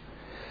enormously,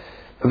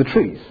 are the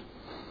trees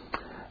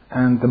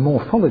and the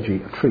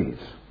morphology of trees.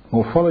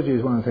 Morphology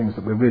is one of the things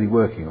that we're really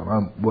working on.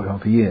 I've worked on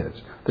for years.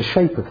 The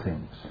shape of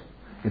things.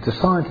 It's a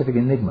scientific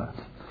enigma.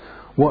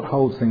 What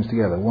holds things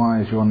together?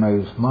 Why is your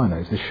nose, my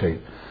nose, this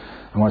shape?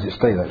 And why does it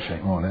stay that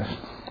shape, more or less?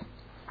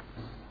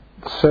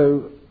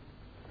 So,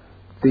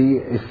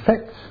 the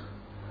effect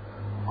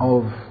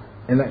of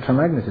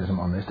electromagnetism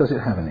on this, does it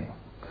have any?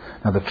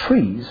 Now, the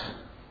trees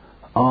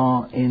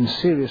are in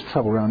serious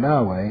trouble around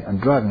our way, and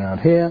driving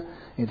around here,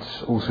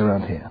 it's also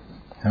around here.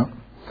 Yeah?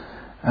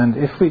 And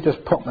if we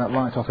just pop that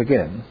light off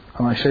again,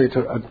 and I show you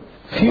a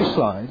few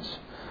slides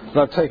that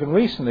I've taken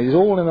recently, these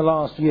all in the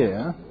last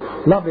year,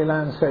 lovely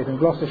landscape in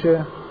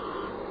Gloucestershire,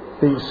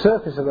 the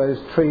surface of those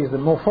trees, the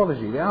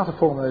morphology, the outer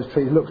form of those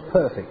trees looks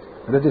perfect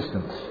at a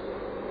distance.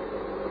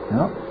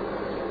 Yeah?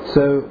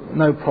 So,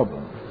 no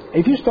problem.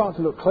 If you start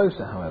to look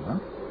closer,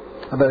 however,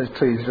 at those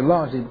trees, which are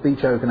largely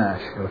beech, oak and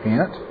ash you're looking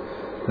at,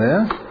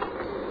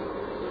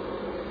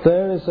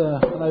 there is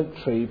an oak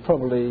tree,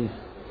 probably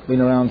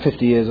been around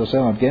 50 years or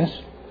so, I'd guess.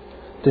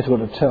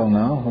 Difficult to tell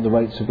now, with the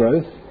rates of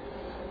growth.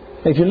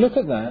 If you look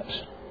at that,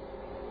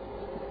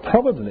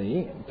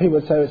 probably people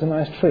would say it's a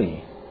nice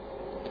tree.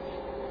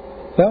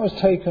 That was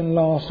taken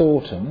last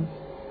autumn,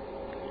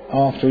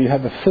 after you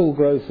had the full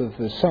growth of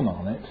the sun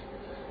on it.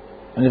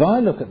 And if I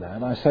look at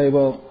that, I say,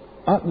 well,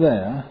 up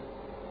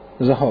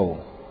there's a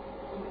hole.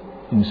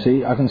 You can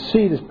see, I can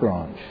see this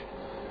branch.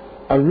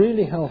 A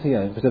really healthy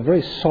oak with a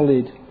very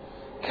solid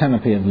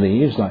canopy of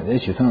leaves like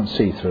this, you can't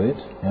see through it.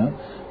 Yeah?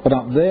 But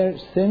up there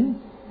it's thin,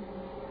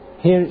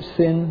 here it's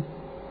thin,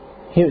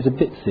 here it's a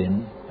bit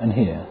thin, and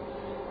here.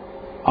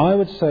 I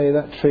would say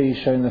that tree is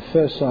showing the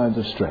first signs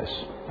of stress,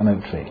 an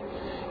oak tree.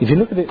 If you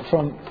look at it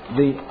from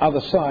the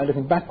other side,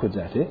 looking backwards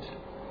at it,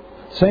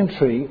 same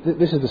tree,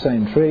 this is the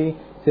same tree,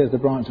 there's the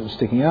branch that was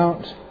sticking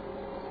out.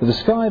 With the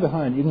sky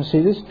behind you can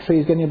see this tree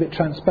is getting a bit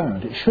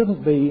transparent. It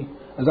shouldn't be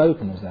as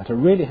open as that. A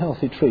really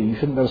healthy tree, you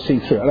shouldn't be able to see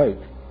through it. An oak,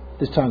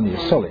 this time of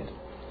year, solid.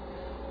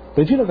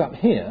 But if you look up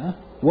here,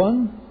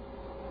 1,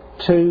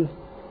 2,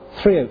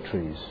 3 oak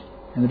trees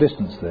in the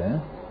distance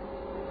there.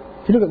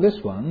 If you look at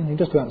this one, you can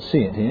just about see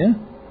it here,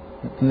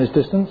 from this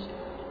distance,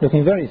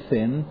 looking very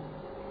thin.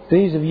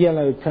 These have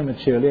yellowed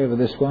prematurely over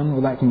this one.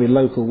 Well, that can be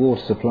local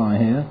water supply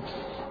here.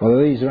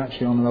 Although these are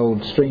actually on an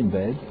old stream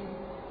bed.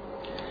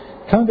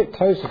 Come a bit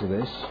closer to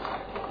this.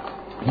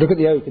 Look at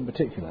the oak in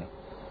particular.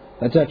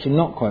 That's actually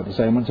not quite the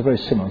same one. It's a very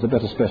similar. It's a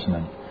better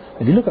specimen.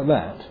 If you look at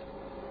that,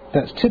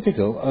 that's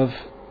typical of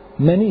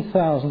many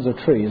thousands of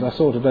trees I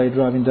saw today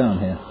driving down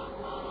here.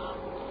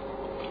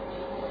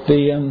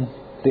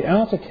 The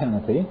outer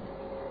canopy,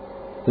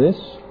 this,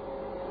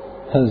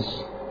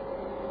 has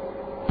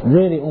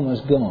really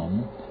almost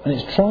gone, and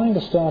it's trying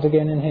to start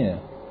again in here.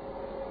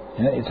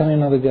 You know, it's having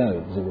another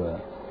go, as it were.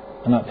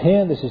 And up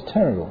here, this is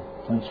terrible.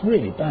 And it's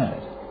really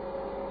bad.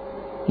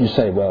 You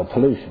say, well,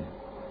 pollution.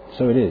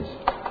 So it is.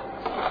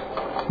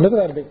 Look at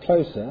that a bit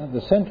closer.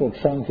 The central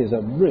trunk is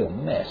a real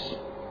mess,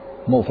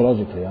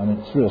 morphologically. I mean,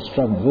 it's real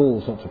struggle. There's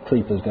all sorts of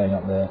creepers going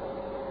up there.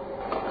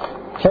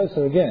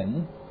 Closer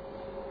again,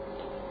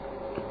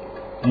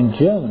 in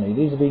Germany,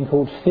 these are being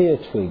called fear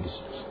twigs.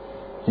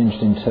 It's an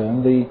interesting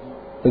term.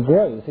 The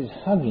growth is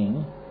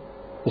hugging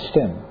the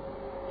stem.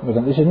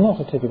 Look, this is not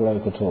a typical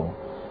oak at all.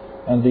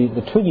 And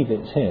the twiggy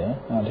bits here,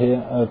 out here,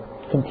 are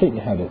completely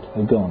had it.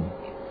 They're gone.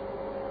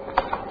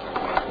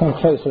 Come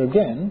closer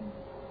again.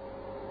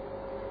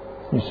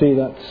 You see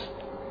that's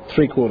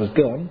 3/4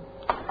 gone.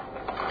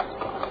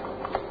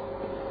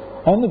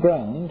 On the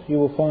ground, you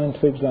will find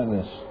twigs like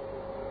this,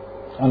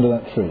 under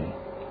that tree.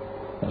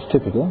 That's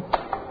typical.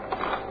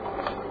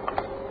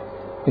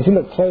 If you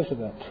look close at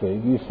that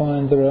twig, you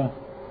find there are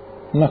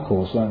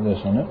knuckles like this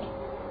on it,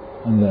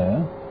 and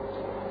there,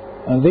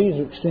 and these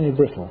are extremely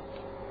brittle.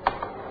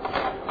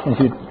 If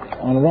you,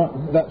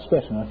 on that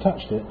specimen, I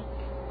touched it,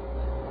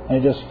 and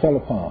it just fell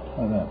apart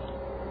like that.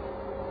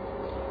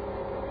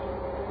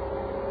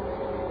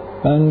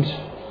 And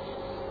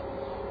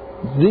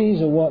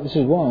this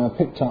is why I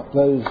picked up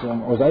those,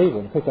 was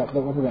able to pick up,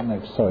 what have we got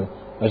next? Sorry,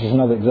 that's just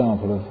another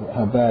example of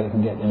how bad it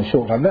can get in a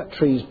short time. That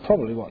tree's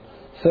probably,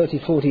 30,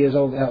 40 years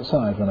old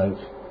outside for an oak.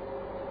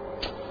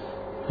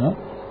 Yeah.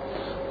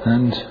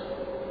 And,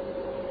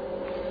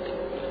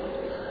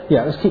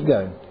 yeah, let's keep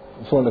going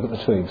before I look at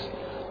the twigs.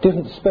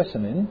 Different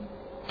specimen,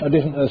 a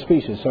different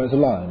species, so it's a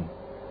lime.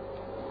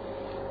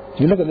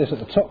 If you look at this at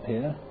the top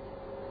here,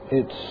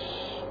 it's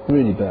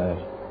really bad.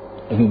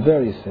 Looking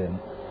very thin,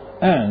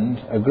 and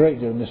a great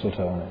deal of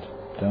mistletoe on it,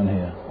 down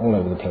here, all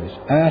over the place.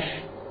 Ash,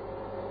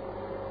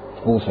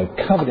 also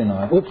covered in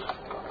ivy. Oops,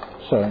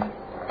 sorry.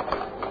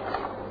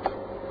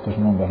 There's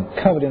the wrong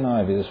button. Covered in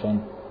ivy, this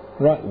one,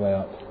 right the way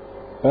up,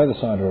 by the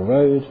side of a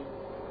road,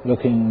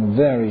 looking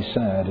very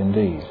sad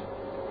indeed.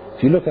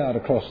 If you look out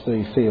across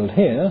the field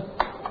here,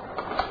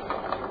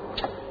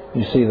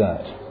 you see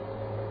that.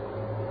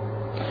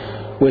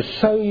 We're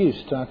so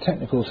used to our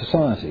technical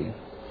society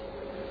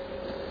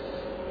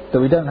that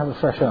we don't have a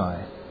fresh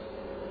eye.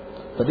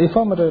 But if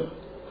I were to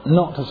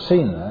not have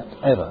seen that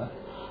ever,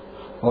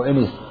 or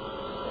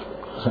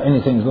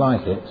anything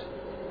like it,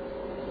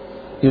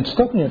 you'd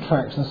stop in your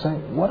tracks and say,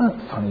 what a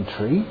funny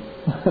tree.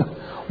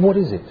 What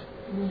is it?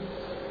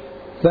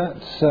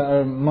 That's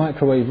a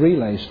microwave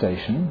relay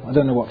station. I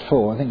don't know what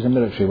for. I think it's a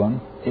military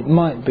one. It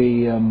might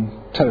be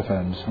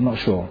telephones. I'm not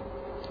sure.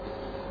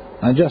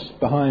 And just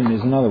behind me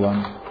is another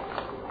one.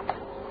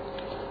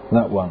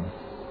 That one.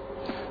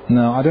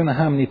 Now, I don't know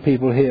how many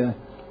people here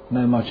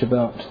know much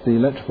about the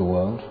electrical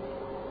world,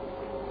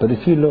 but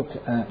if you look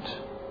at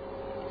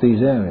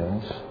these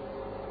aerials,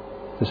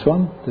 this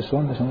one, these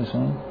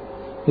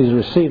are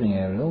receiving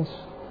aerials.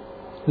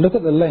 Look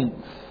at the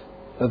length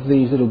of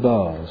these little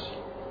bars.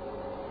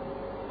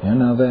 Yeah,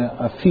 now they're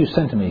a few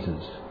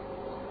centimetres,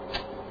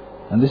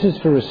 and this is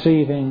for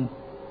receiving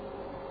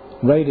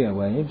radio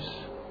waves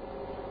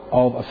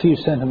of a few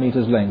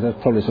centimetres length. They're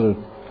probably sort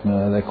of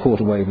they're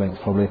quarter wavelength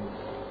probably.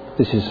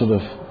 This is sort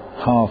of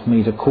half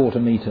metre, quarter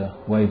metre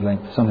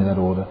wavelength, something of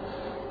that order.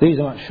 These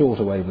are much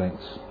shorter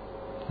wavelengths.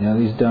 You know,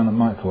 these are down at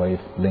microwave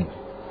length.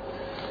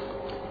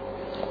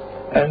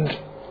 And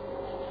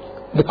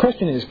the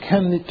question is,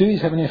 do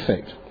these have any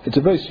effect? It's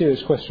a very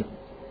serious question.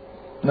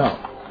 Now,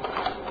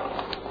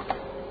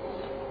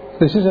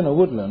 this is in a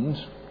woodland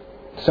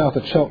south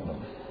of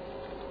Cheltenham.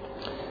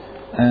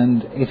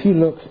 And if you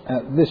look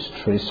at this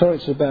tree, sorry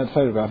it's a bad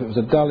photograph, it was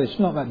a dullish,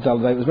 not that dull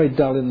today, it was very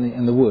dull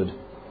in the wood.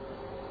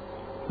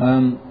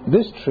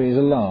 This tree is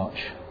a larch.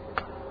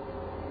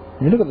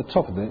 If you look at the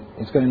top of it,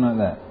 it's going like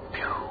that.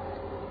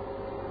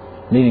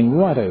 Leaning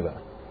right over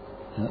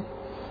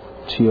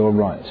to your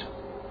right.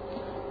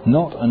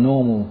 Not a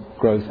normal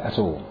growth at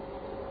all.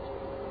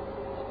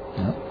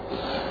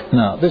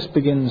 Now, this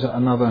begins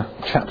another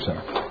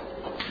chapter.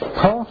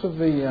 Part of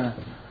the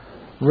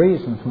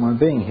reason for my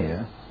being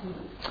here,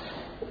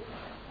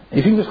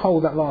 if you can just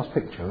hold that last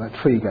picture, that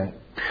tree going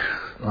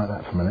like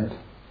that for a minute,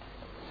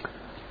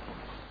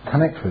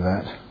 connect with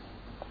that.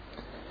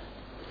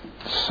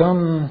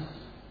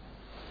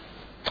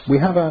 We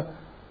have a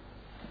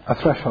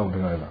threshold to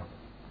go over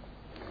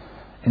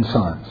in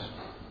science,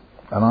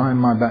 and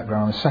my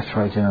background is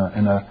saturated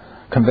in a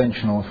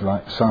conventional, if you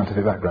like,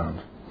 scientific background.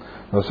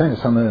 I was saying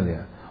to some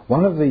earlier,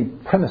 one of the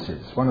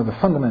premises, one of the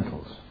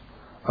fundamentals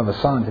of a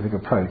scientific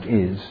approach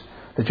is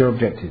that you're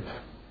objective.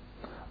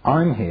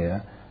 I'm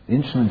here, the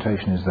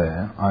instrumentation is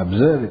there, I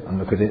observe it and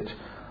look at it,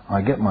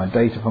 I get my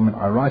data from it,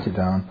 I write it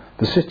down,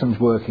 the system's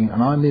working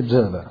and I'm the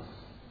observer.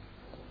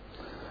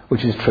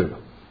 Which is true,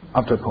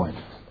 up to a point.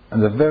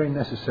 And a very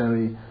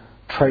necessary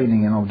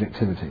training in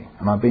objectivity.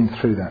 And I've been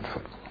through that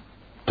for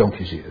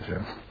donkey's years.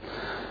 Yeah?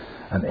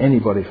 And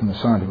anybody from the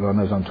scientific world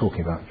knows what I'm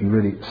talking about. You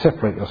really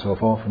separate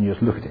yourself off and you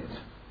just look at it.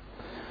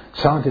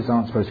 Scientists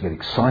aren't supposed to get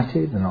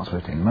excited, they're not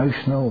supposed to be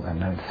emotional, they have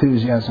no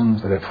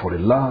enthusiasms, they don't fall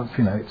in love,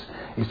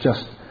 it's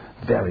just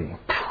very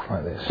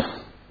like this.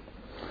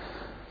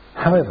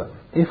 However,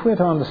 if we're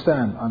to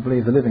understand, I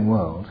believe, the living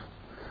world,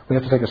 we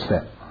have to take a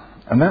step.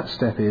 And that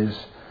step is,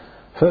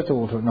 first of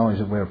all, to acknowledge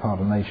that we're a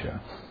part of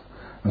nature.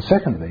 And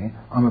secondly,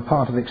 I'm a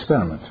part of the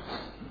experiment.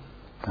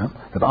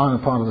 That I'm a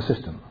part of the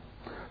system.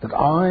 That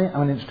I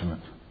am an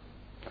instrument.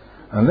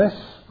 Unless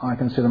I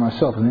consider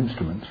myself an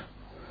instrument,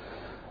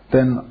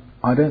 then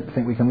I don't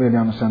think we can really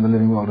understand the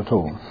living world at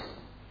all.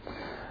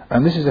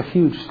 And this is a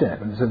huge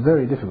step, and it's a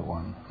very difficult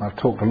one. I've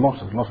talked to a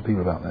lot of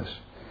people about this.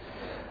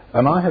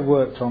 And I have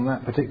worked on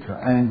that particular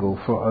angle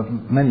for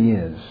many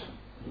years.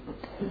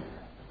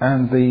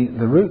 And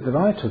the route that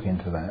I took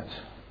into that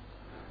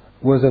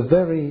was a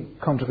very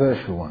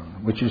controversial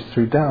one, which is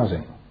through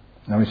dowsing.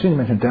 Now, as soon as you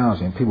mention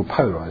dowsing, people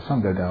polarise.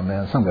 Some go down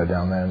there, and some go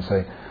down there and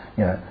say,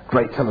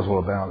 great, tell us all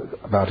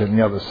about it. And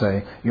the others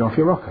say, you're off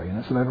your rocker,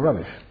 it's a load of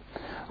rubbish.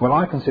 Well,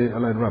 I consider it a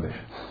load of rubbish.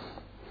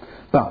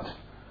 But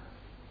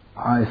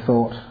I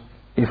thought,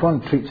 if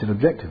one treats it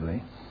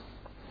objectively,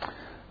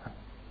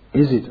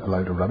 is it a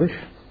load of rubbish?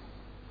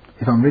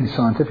 If I'm really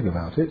scientific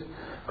about it,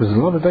 because there's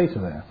a lot of data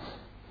there.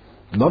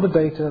 A lot of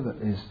data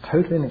that is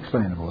totally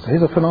inexplainable. So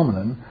here's a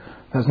phenomenon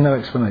that has no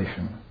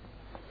explanation.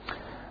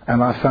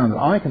 And I found that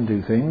I can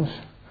do things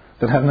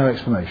that have no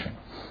explanation.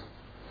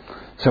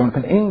 So one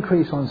can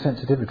increase on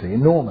sensitivity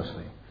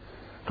enormously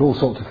to all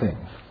sorts of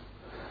things.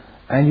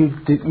 And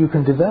you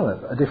can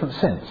develop a different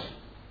sense.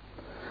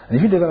 And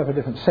if you develop a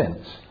different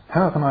sense,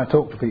 how can I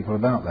talk to people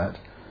about that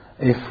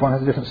if one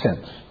has a different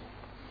sense?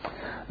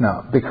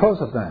 Now,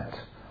 because of that,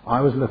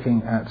 I was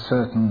looking at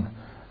certain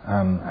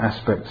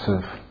aspects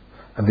of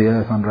the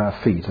earth under our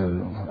feet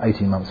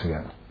 18 months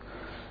ago,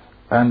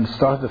 and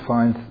started to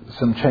find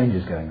some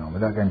changes going on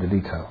without going into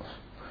details.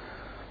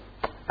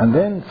 And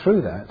then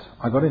through that,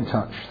 I got in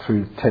touch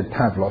through Ted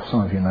Pavlov,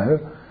 some of you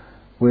know,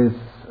 with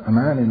a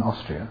man in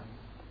Austria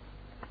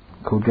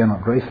called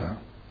Gernot Graefer.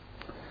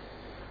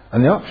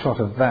 And the upshot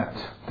of that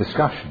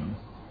discussion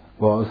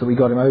was that we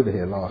got him over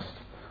here last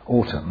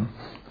autumn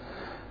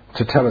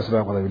to tell us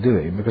about what they were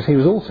doing, because he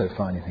was also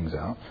finding things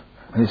out,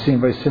 and it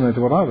seemed very similar to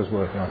what I was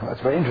working on. I thought,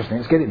 that's very interesting,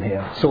 let's get him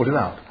here, sort it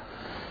out.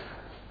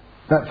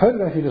 That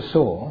photograph you just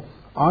saw,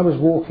 I was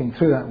walking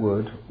through that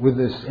wood with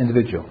this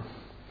individual,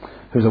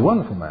 who was a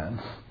wonderful man,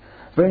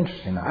 very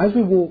interesting. Now, as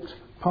we walked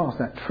past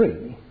that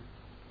tree,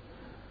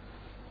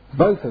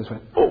 both of us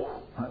went,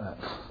 oh, like that.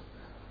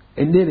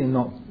 It nearly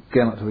knocked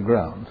Gernot to the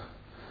ground,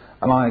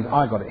 and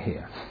I got it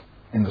here,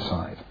 in the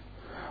side.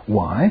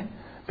 Why?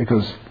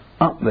 Because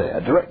up there,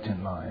 direct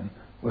in line,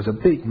 was a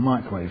big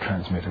microwave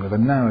transmitter with a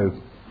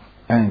narrow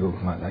angle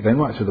like that, going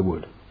right through the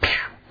wood.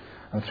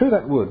 And through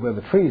that wood, where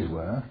the trees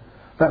were,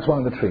 that's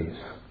one of the trees,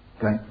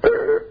 going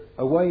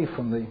away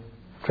from the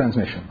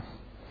transmission.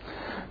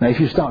 Now, if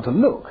you start to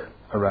look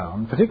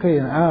around, particularly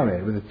in our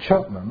area with the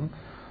Cheltenham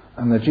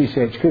and the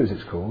GCHQ, as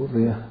it's called,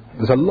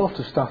 there's a lot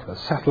of stuff.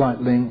 There's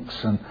satellite links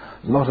and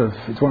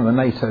it's one of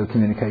the NATO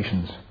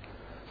communications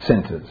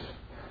centres.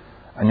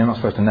 And you're not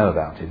supposed to know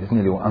about it. It's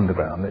nearly all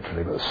underground,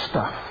 literally. But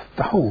stuff,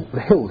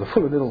 the hills are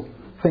full of little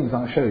things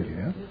I showed you.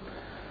 Yeah?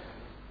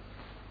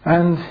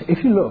 And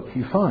if you look,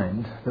 you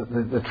find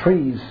that the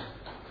trees,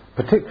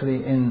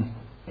 particularly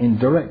in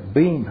direct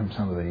beam from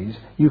some of these,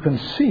 you can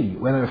see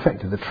where they're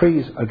affected. The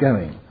trees are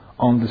going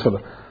on the sort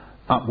of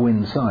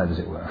upwind side, as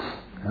it were.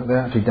 They're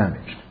actually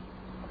damaged.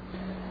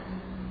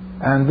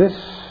 And this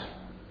has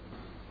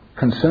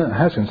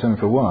concerned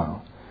for a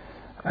while.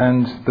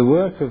 And the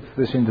work of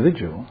this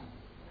individual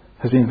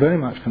has been very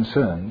much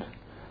concerned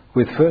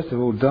with, first of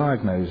all,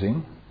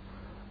 diagnosing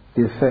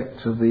the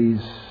effects of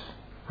these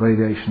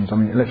radiations,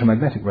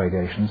 electromagnetic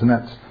radiations, and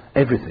that's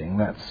everything.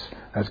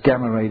 That's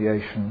gamma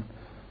radiation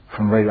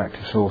from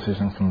radioactive sources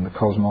and from the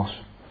cosmos,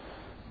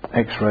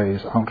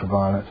 X-rays,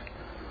 ultraviolet,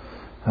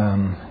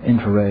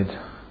 infrared,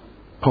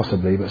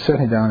 possibly, but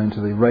certainly down into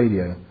the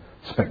radio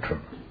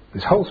spectrum.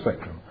 This whole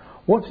spectrum.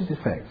 What's its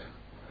effect?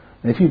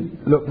 And if you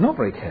look not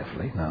very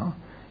carefully now,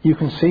 you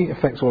can see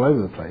effects all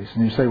over the place,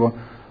 and you say, well,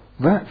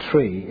 that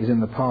tree is in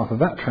the path of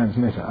that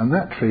transmitter, and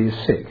that tree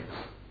is sick.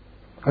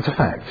 That's a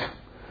fact.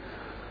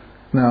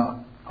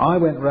 Now, I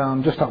went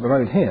round just up the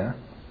road here,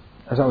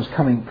 as I was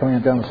coming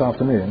down this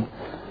afternoon,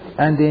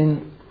 and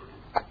in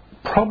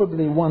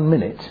probably 1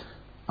 minute,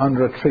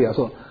 under a tree, I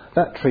thought,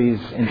 that tree's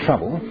in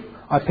trouble.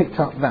 I picked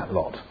up that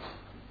lot.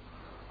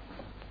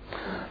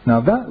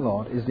 Now, that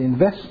lot is the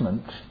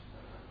investment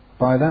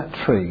by that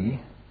tree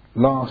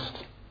last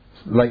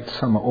late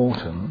summer,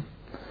 autumn,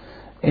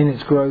 in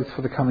its growth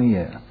for the coming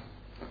year.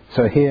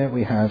 So here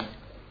we have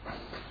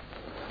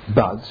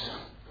buds.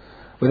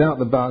 Without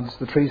the buds,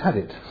 the tree's had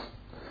it.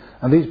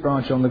 And these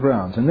branch on the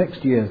ground. So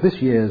this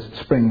year's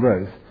spring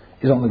growth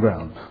is on the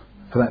ground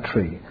for that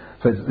tree.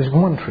 So there's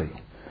one tree.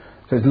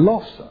 So it's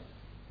lost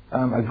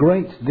a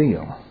great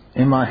deal.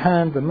 In my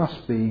hand there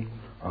must be,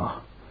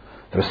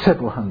 there are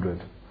several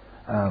hundred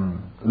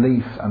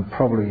leaf and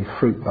probably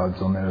fruit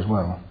buds on there as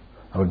well,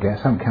 I would guess.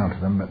 I haven't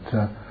counted them,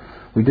 but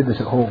we did this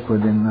at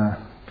Hawkwood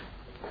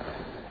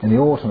in the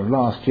autumn of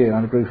last year. I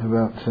had a group of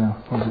about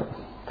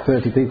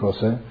 30 people or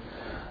so,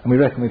 and we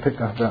reckon we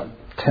picked up about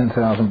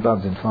 10,000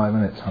 buds in 5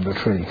 minutes under a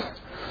tree,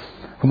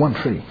 from one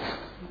tree.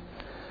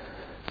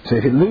 So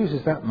if it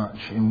loses that much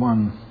in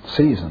one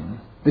season,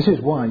 this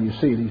is why you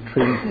see these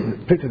trees,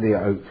 particularly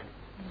the oak,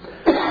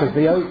 because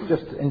the oak,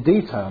 just in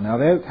detail now,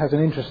 the oak has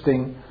an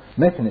interesting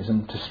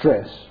mechanism to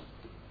stress,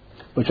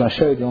 which I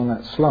showed you on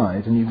that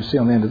slide, and you can see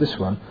on the end of this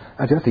one.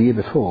 Actually, that's the year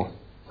before.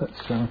 Let's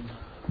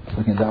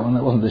looking at that one.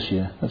 That wasn't this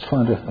year. Let's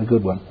find a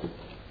good one.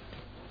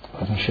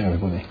 I can show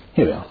everybody.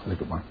 Here we are. There's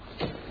a good one.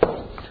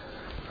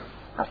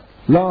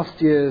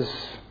 Last year's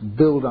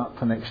build-up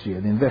for next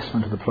year, the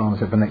investment of the plants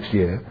for next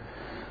year.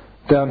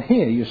 Down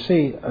here, you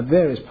see at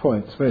various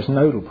points, various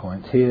nodal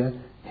points, here,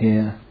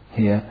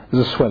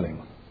 there's a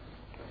swelling.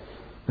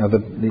 Now,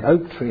 the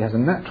oak tree has a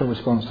natural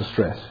response to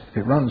stress. If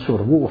it runs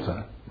short of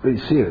water,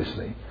 really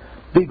seriously,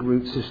 big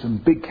root system,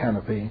 big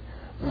canopy,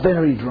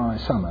 very dry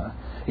summer,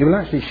 it will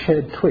actually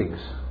shed twigs.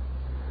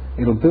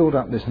 It'll build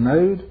up this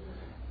node,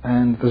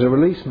 and there's a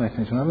release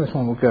mechanism. Now, this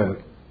one will go.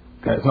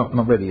 It's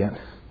not ready yet.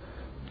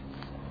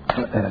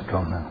 There, it's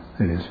gone now.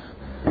 It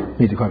is.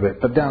 Needed quite a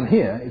bit. But down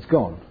here, it's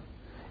gone.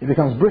 It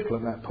becomes brittle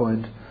at that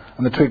point,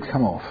 and the twigs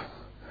come off.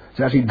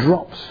 So it actually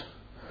drops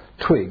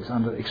twigs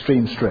under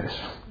extreme stress.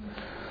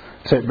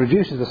 So it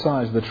reduces the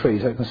size of the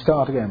tree, so it can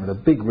start again with a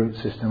big root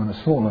system and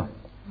a smaller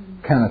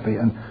canopy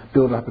and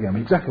build up again.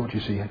 Exactly what you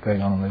see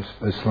going on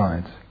those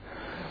slides.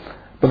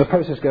 But the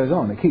process goes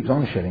on. It keeps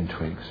on shedding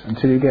twigs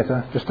until you get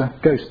just a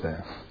ghost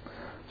there.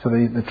 So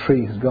the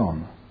tree has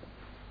gone.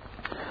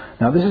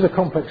 Now, this is a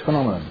complex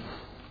phenomenon.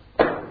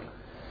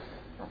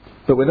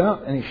 But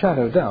without any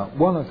shadow of doubt,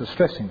 one of the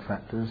stressing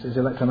factors is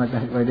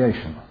electromagnetic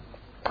radiation,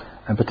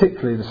 and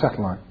particularly the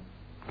satellite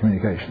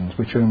communications,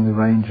 which are in the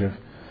range of,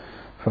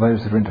 for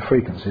those that are into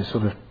frequencies,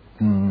 sort of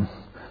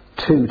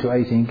 2 to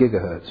 18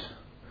 gigahertz.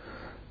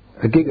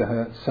 A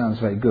gigahertz sounds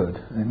very good.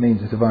 It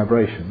means it's a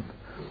vibration.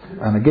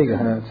 And a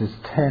gigahertz is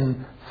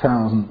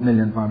 10,000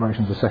 million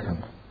vibrations a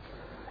second.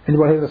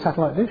 Anybody hear of the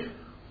satellite dish?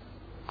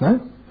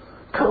 No?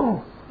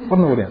 Cool. What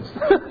an audience.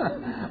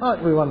 Oh,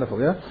 it'll be wonderful,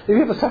 yeah? If you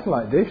have a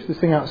satellite dish, this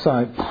thing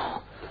outside,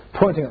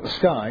 pointing at the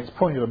sky, it's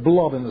pointing at a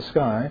blob in the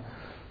sky,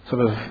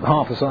 sort of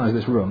half the size of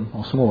this room,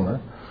 or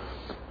smaller,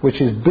 which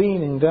is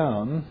beaming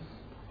down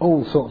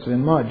all sorts of,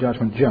 in my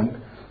judgment, junk.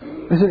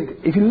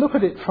 If you look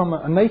at it from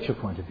a nature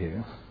point of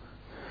view,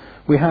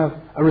 we have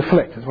a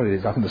reflector, that's what it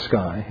is, up in the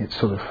sky. It's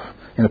sort of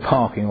in a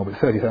parking orbit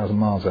 30,000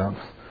 miles out,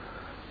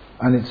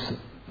 and it's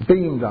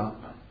beamed up,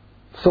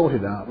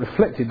 sorted out,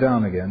 reflected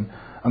down again,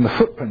 and the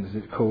footprint, as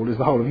it's called, is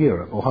the whole of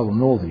Europe, or whole of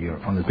northern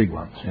Europe, one of the big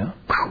ones, yeah?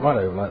 Right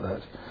over like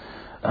that.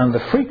 And the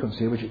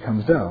frequency at which it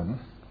comes down,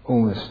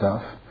 all this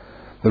stuff,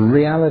 the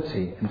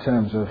reality in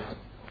terms of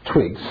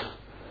twigs,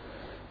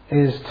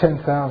 is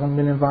 10,000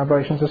 million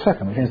vibrations a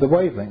second, which means the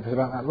wavelength is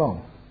about that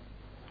long,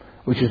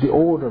 which is the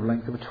order of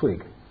length of a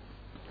twig.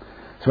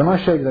 So when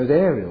I showed you those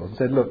aerials and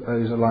said, look,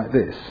 those are like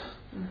this,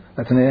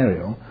 that's an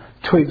aerial,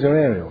 twigs are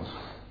aerials,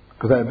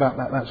 because they're about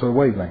that sort of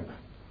wavelength.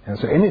 And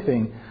so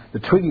anything, the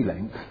twiggy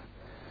length,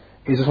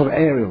 is a sort of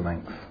aerial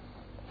length.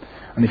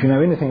 And if you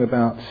know anything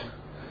about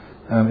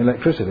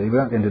electricity,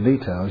 without getting into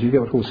details, you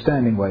get what's called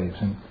standing waves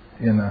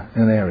in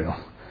an aerial.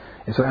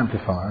 It's an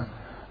amplifier,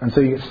 and so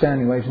you get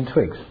standing waves in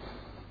twigs.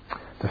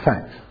 It's a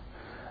fact.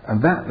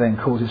 And that then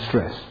causes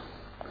stress.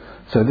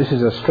 So this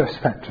is a stress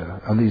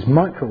factor, and these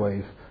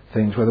microwave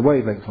things where the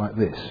wavelength like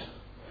this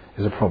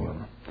is a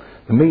problem.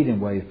 The medium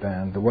wave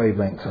band, the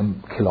wavelength's a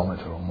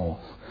kilometre or more.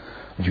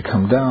 As you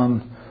come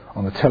down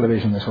on the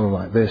television, they're sort of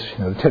like this. You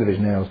know, the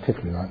television aerial is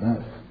typically like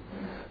that.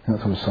 That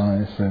sort of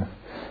size. So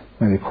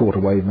maybe a quarter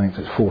wavelength,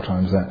 it's 4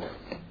 times that,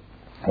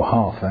 or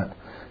half that,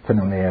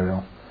 depending on the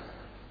aerial.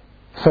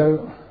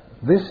 So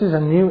this is a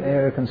new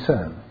area of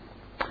concern.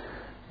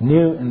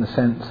 New in the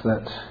sense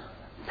that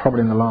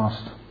probably in the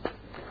last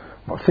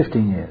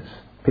 15 years,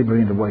 people are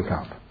beginning to wake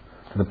up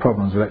to the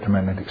problems of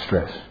electromagnetic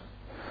stress.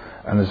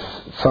 And as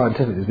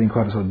scientifically, there's been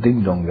quite a sort of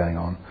ding-dong going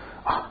on.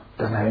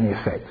 Doesn't have any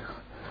effect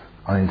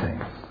on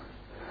anything.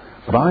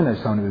 But I know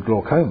somebody with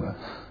glaucoma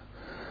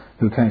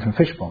who came from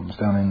fish ponds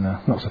down in,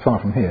 not so far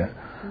from here,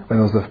 when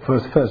there was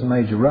the first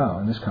major row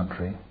in this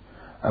country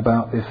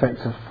about the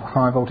effects of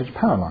high voltage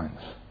power lines.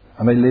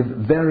 And they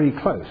lived very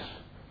close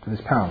to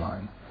this power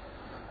line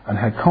and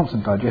had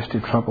constant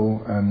digestive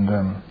trouble, and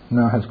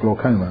now has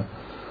glaucoma.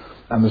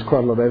 And there's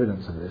quite a lot of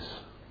evidence of this.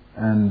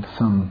 And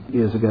some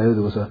years ago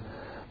there was a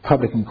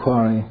public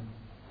inquiry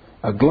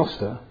at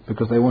Gloucester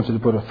because they wanted to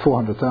put a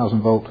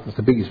 400,000 volt, that's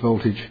the biggest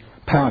voltage,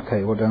 power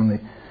cable down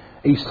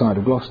the east side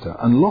of Gloucester,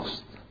 and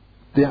lost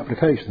the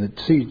application.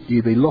 The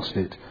CGB lost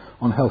it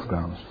on health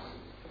grounds.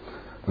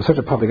 There's such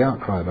a public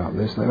outcry about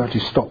this, they've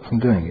actually stopped from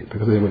doing it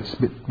because it's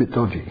a bit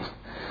dodgy.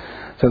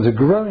 So there's a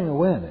growing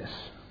awareness.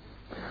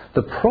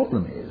 The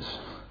problem is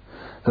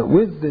that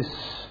with this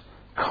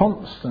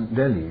constant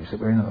deluge that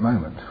we're in at the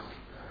moment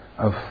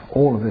of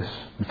all of this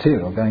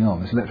material going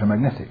on, this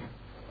electromagnetic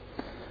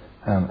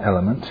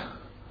element,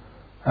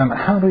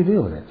 how do we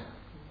deal with it?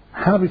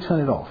 How do we turn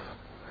it off?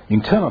 You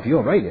can turn off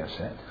your radio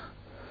set,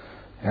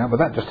 but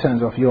that just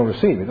turns off your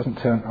receiver. It doesn't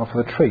turn off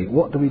the tree.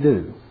 What do we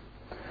do?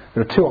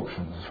 There are two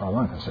options as far as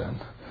I'm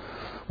concerned.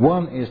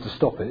 One is to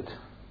stop it,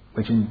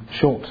 which in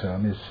short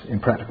term is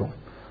impractical,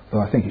 though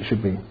I think it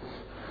should be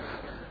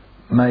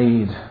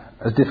made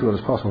as difficult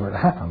as possible for it to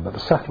happen. But the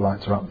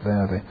satellites are up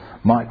there, the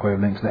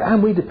microwave links there,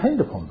 and we depend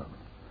upon them.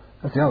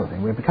 That's the other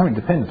thing. We're becoming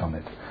dependent on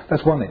it.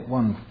 That's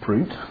one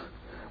route,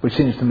 which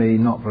seems to me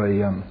not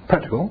very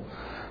practical.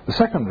 The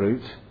second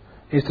route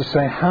is to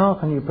say, how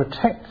can you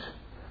protect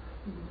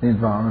the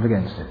environment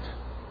against it?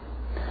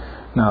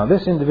 Now,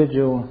 this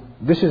individual,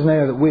 this is an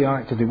area that we are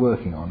actively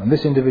working on, and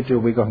this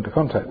individual we got into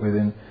contact with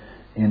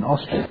in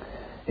Austria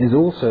is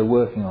also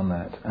working on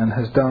that and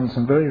has done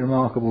some very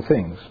remarkable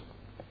things.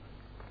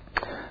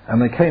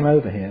 And they came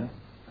over here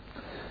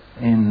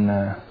in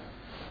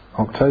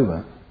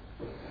October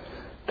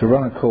to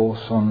run a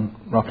course on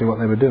roughly what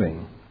they were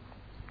doing.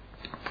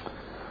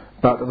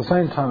 But at the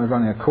same time as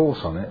running a course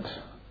on it,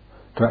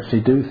 to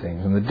actually do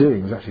things, and the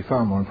doing was actually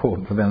far more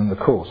important for them than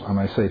the course, I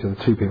may say, to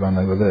the two people I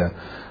know were there.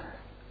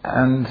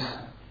 And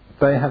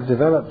they have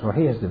developed, or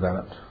he has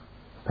developed,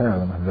 a pair of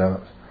them have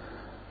developed,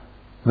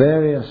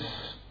 various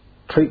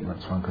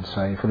treatments, one could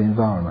say, for the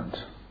environment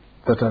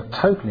that are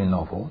totally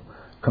novel,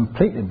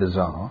 completely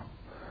bizarre,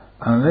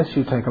 and unless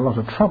you take a lot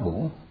of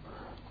trouble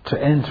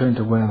to enter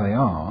into where they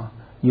are,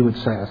 you would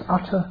say it's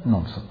utter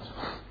nonsense.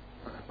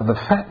 But the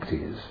fact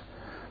is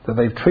that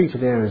they've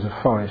treated areas of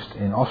forest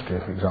in Austria,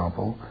 for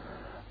example,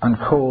 and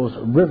caused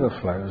river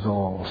flows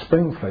or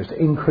spring flows to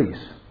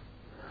increase,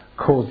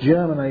 caused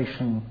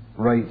germination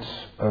rates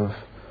of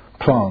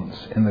plants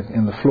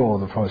in the floor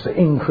of the forest to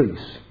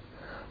increase.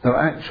 There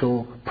are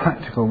actual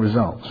practical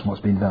results from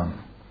what's been done.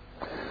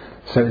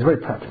 So it's very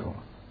practical.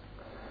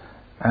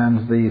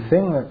 And the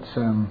thing that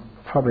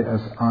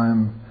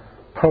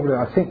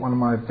I think one of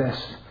my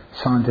best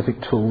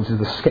scientific tools is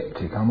the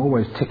skeptic. I'm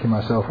always ticking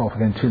myself off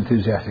again, too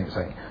enthusiastic, and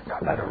saying,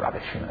 "Got a load of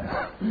rubbish, you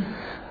know."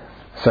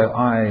 So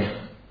I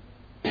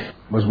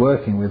was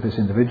working with this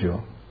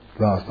individual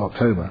last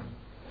October,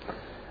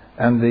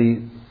 and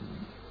the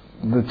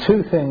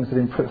three things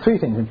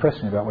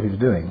impressed me about what he was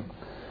doing.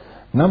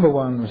 Number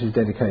one was his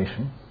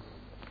dedication,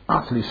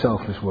 utterly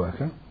selfless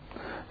worker.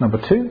 Number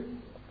two,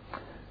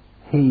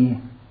 he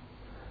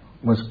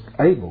was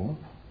able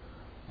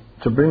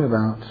to bring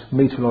about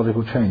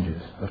meteorological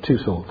changes of two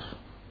sorts.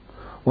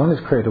 One is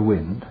create a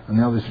wind, and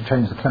the other is to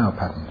change the cloud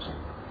patterns.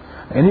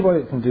 Anybody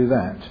that can do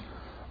that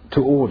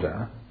to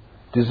order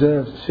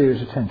deserves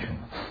serious attention,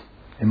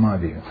 in my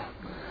view.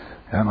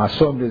 I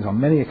saw him do this on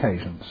many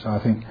occasions, so I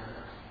think,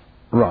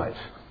 right,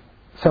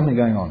 something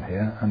going on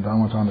here, and I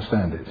want to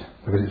understand it,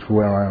 because it's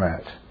where I'm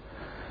at.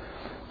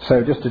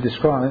 So just to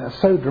describe it,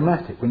 it's so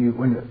dramatic. When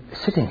you're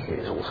sitting here,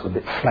 it's also a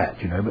bit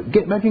flat, you know, but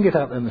imagine you get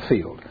out there in the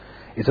field.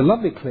 It's a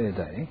lovely clear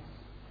day,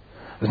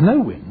 there's no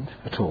wind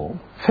at all,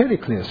 fairly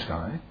clear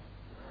sky,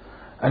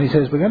 and he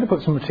says, we're going to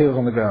put some materials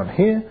on the ground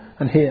here,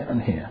 and here,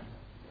 and here.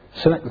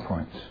 Select the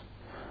points.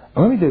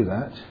 And when we do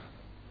that,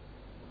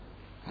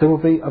 there will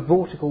be a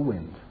vortical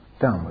wind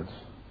downwards.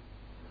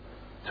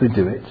 So we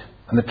do it,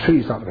 and the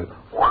trees start to go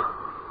whoosh,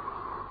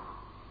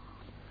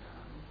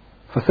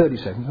 for 30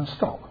 seconds and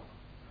stop.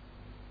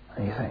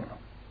 And you think,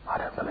 I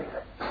don't believe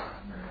it.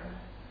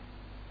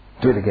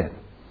 Do it again.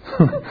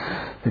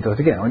 He does it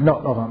again. I mean,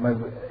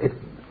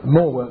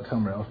 more work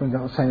somewhere else, but it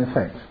got the same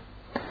effect.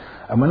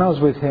 And when I was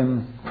with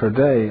him for a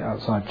day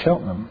outside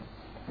Cheltenham,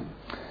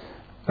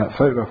 that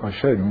photograph I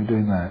showed him,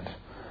 doing that,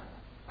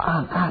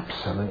 an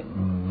absolute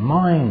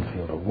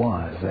minefield of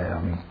wires there.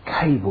 I mean,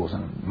 cables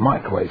and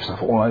microwave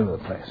stuff all over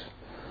the place.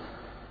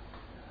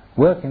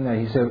 Working there,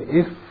 he said,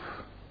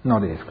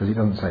 because he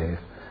doesn't say if,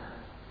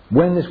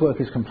 when this work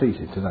is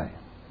completed today,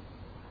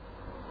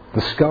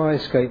 the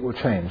skyscape will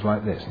change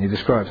like this. And he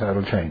describes how it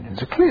will change.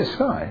 It's a clear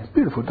sky, it's a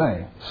beautiful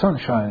day, sun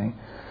shining.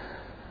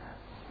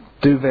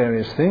 Do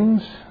various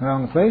things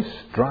around the place,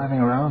 driving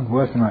around,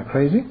 working like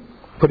crazy,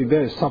 putting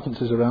various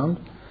substances around.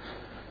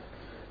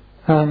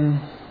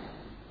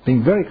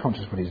 Being very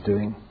conscious of what he's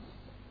doing.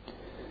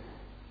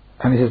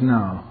 And he says,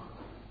 now,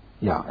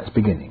 it's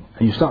beginning.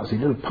 And you start to see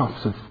little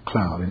puffs of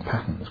cloud in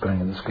patterns going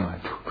in the sky.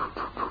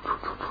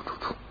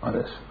 Like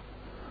this.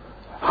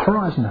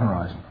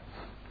 Horizon.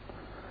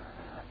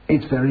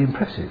 It's very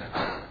impressive.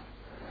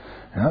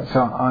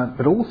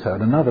 But also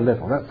at another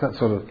level, that's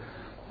sort of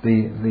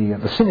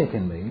the cynic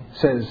in me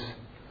says,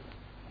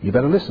 you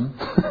better listen.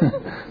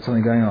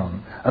 Something going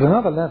on. At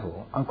another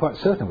level, I'm quite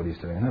certain what he's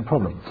doing, no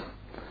problem.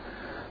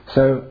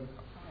 So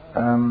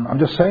I'm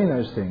just saying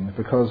those things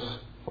because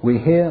we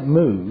here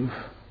move,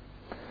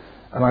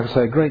 and I can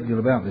say a great deal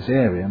about this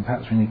area, and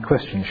perhaps we need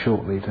questions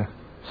shortly to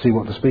see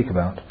what to speak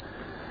about.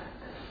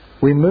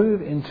 we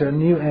move into a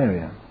new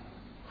area.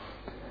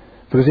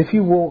 Because if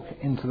you walk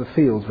into the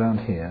fields around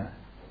here,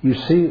 you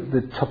see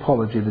the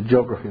topology, the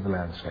geography of the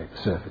landscape,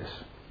 the surface.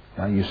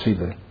 You see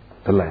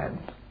the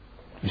land.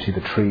 You see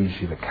the trees, you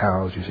see the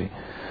cows, you see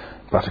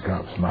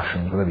buttercups,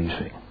 mushrooms, whatever you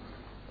see.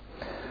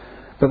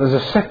 But there's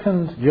a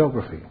second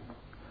geography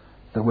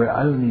that we're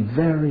only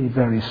very,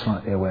 very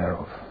slightly aware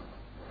of.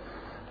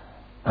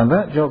 And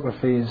that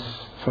geography is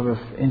sort of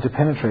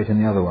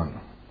interpenetrating the other one.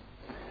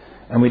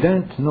 And we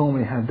don't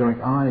normally have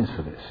direct eyes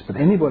for this, but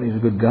anybody who's a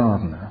good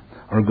gardener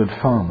or a good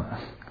farmer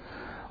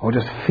or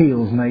just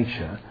feels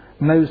nature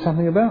knows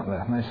something about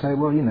that. And they say,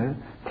 well,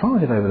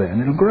 plant it over there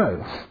and it'll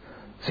grow.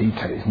 So you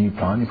take this new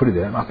plant, you put it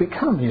there and up it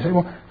comes. And you say,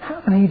 well,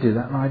 how can he do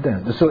that and I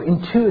don't? There's a sort of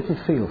intuitive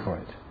feel for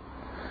it.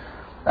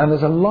 And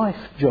there's a life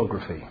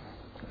geography.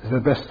 It's the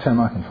best term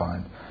I can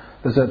find.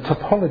 There's a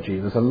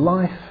topology, there's a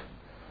life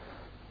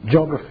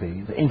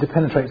geography that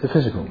interpenetrates the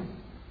physical.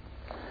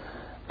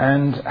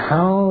 And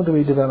how do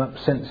we develop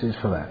senses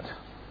for that?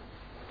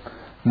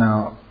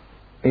 Now,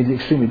 it's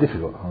extremely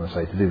difficult, I would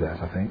say, to do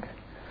that, I think.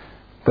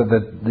 But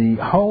the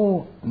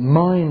whole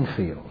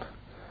minefield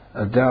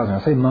of Taoism,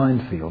 I say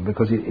minefield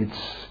because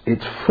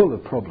it's full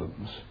of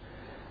problems,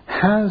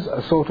 has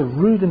a sort of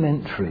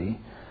rudimentary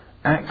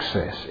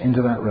access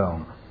into that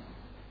realm.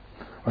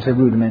 I say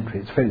rudimentary,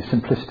 it's very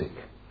simplistic.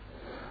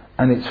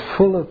 And it's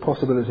full of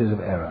possibilities of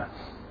error.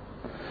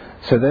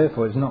 So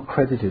therefore it's not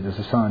credited as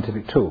a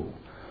scientific tool,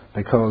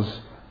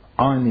 because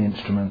I'm the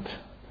instrument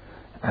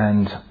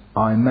and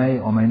I may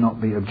or may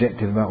not be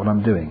objective about what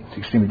I'm doing. It's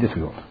extremely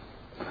difficult.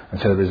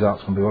 And so the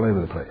results can be all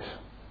over the place.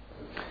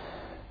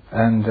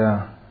 And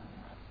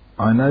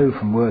I know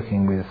from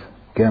working with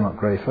Gernot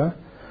Graefer,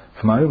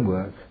 from my own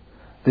work,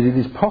 that it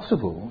is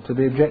possible to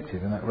be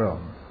objective in that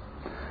realm.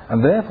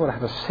 And therefore to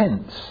have a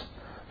sense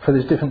for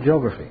this different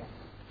geography.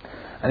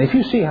 And if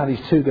you see how these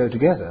two go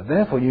together,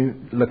 therefore you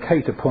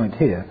locate a point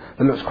here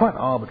that looks quite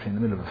arbitrary in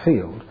the middle of a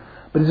field,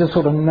 but is a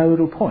sort of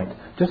nodal point.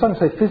 Just like I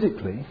say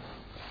physically,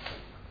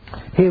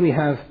 here we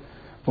have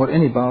what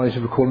any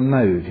biologist would call a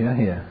node,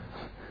 here.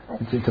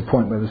 It's a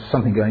point where there's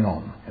something going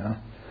on,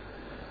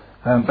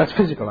 that's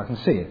physical, I can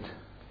see it.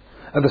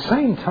 At the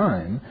same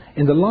time,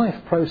 in the life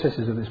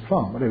processes of this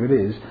plant, whatever it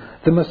is,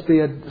 there must be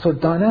a sort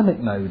of dynamic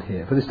node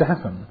here for this to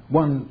happen.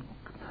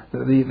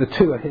 The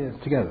two are here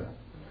together.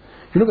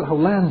 If you look at the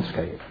whole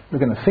landscape,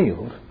 look in a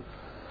field,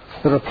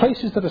 there are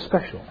places that are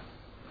special.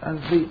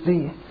 And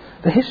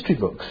the history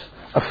books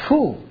are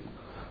full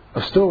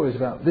of stories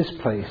about this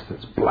place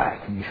that's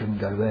black and you shouldn't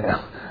go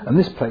there, and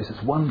this place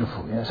that's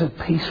wonderful, so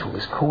peaceful,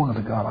 this corner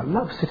of the garden. I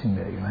love sitting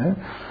there,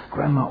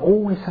 Grandma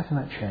always sat in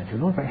that chair, she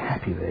was always very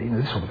happy there,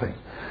 this sort of thing.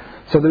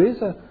 So there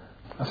is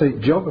I say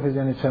geography is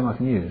the only term I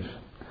can use,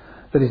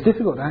 that is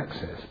difficult to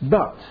access,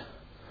 but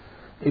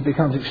it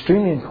becomes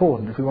extremely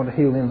important if we want to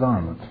heal the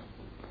environment.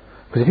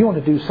 Because if you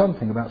want to do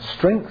something about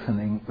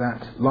strengthening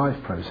that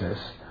life process,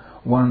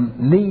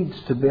 one needs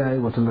to be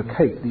able to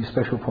locate these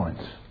special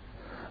points.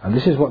 And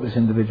this is what this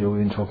individual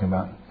we've been talking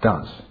about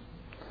does.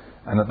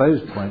 And at those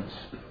points,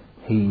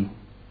 he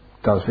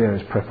does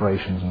various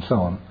preparations and so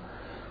on,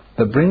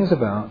 that brings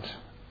about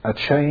a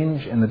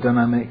change in the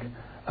dynamic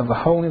of the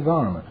whole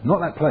environment.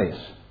 Not that place,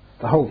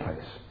 the whole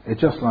place.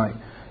 It's just like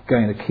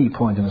going to a key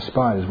point in a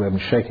spider's web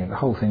and shaking it, the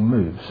whole thing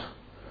moves.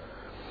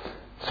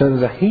 So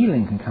there's a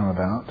healing can come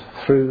about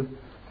through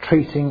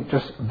treating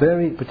just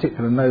very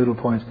particular nodal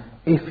points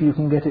if you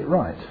can get it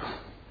right.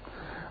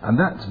 And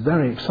that's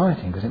very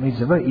exciting because it means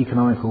a very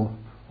economical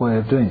way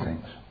of doing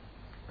things.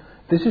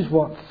 This is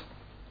what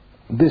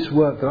this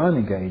work that I'm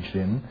engaged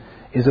in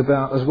is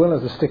about, as well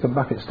as the stick and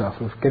bucket stuff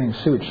of getting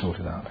sewage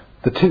sorted out.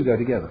 The two go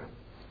together.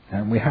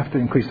 And we have to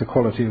increase the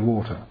quality of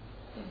water.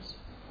 Yes.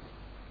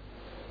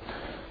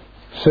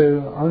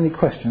 So, are there any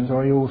questions,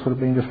 or are you all sort of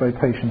being just very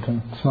patient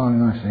and smiling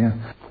nicely?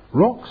 Yeah.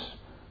 Rocks,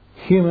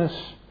 humus,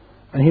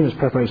 and humus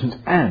preparations,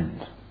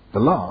 and the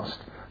last,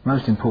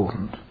 most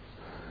important,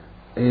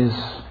 is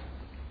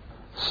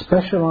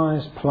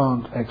specialised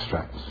plant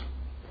extracts.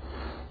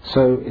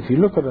 So if you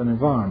look at an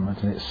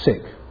environment and it's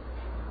sick,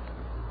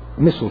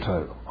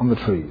 mistletoe on the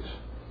trees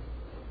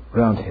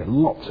around here,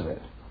 lots of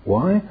it.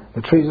 Why?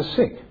 The trees are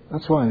sick.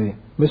 That's why the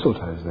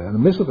mistletoe is there. The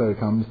mistletoe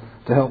comes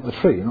to help the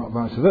tree, not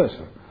vice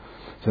versa.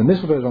 So the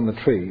mistletoe is on the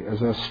tree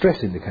as a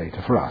stress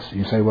indicator for us.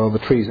 You say, well, the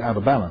tree's out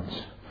of balance.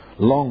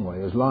 Long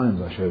way, as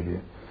lions I showed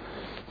you.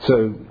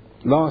 So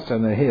last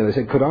time they were here, they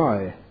said, could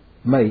I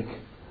make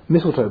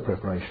mistletoe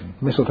preparation,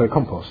 mistletoe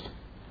compost?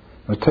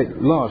 I take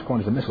large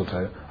quantities of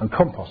mistletoe and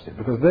compost it,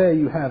 because there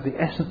you have the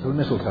essence of the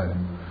mistletoe,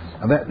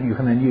 and that you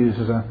can then use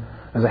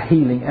as a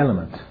healing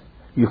element.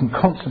 You can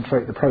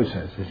concentrate the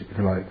process, if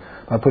you like,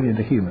 by putting it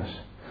into humus,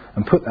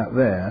 and put that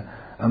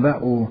there, and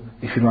that will,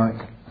 if you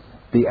like,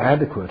 be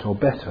adequate or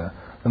better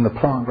than the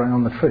plant growing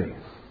on the tree.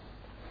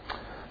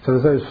 So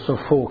there's those sort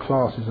of four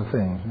classes of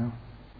things.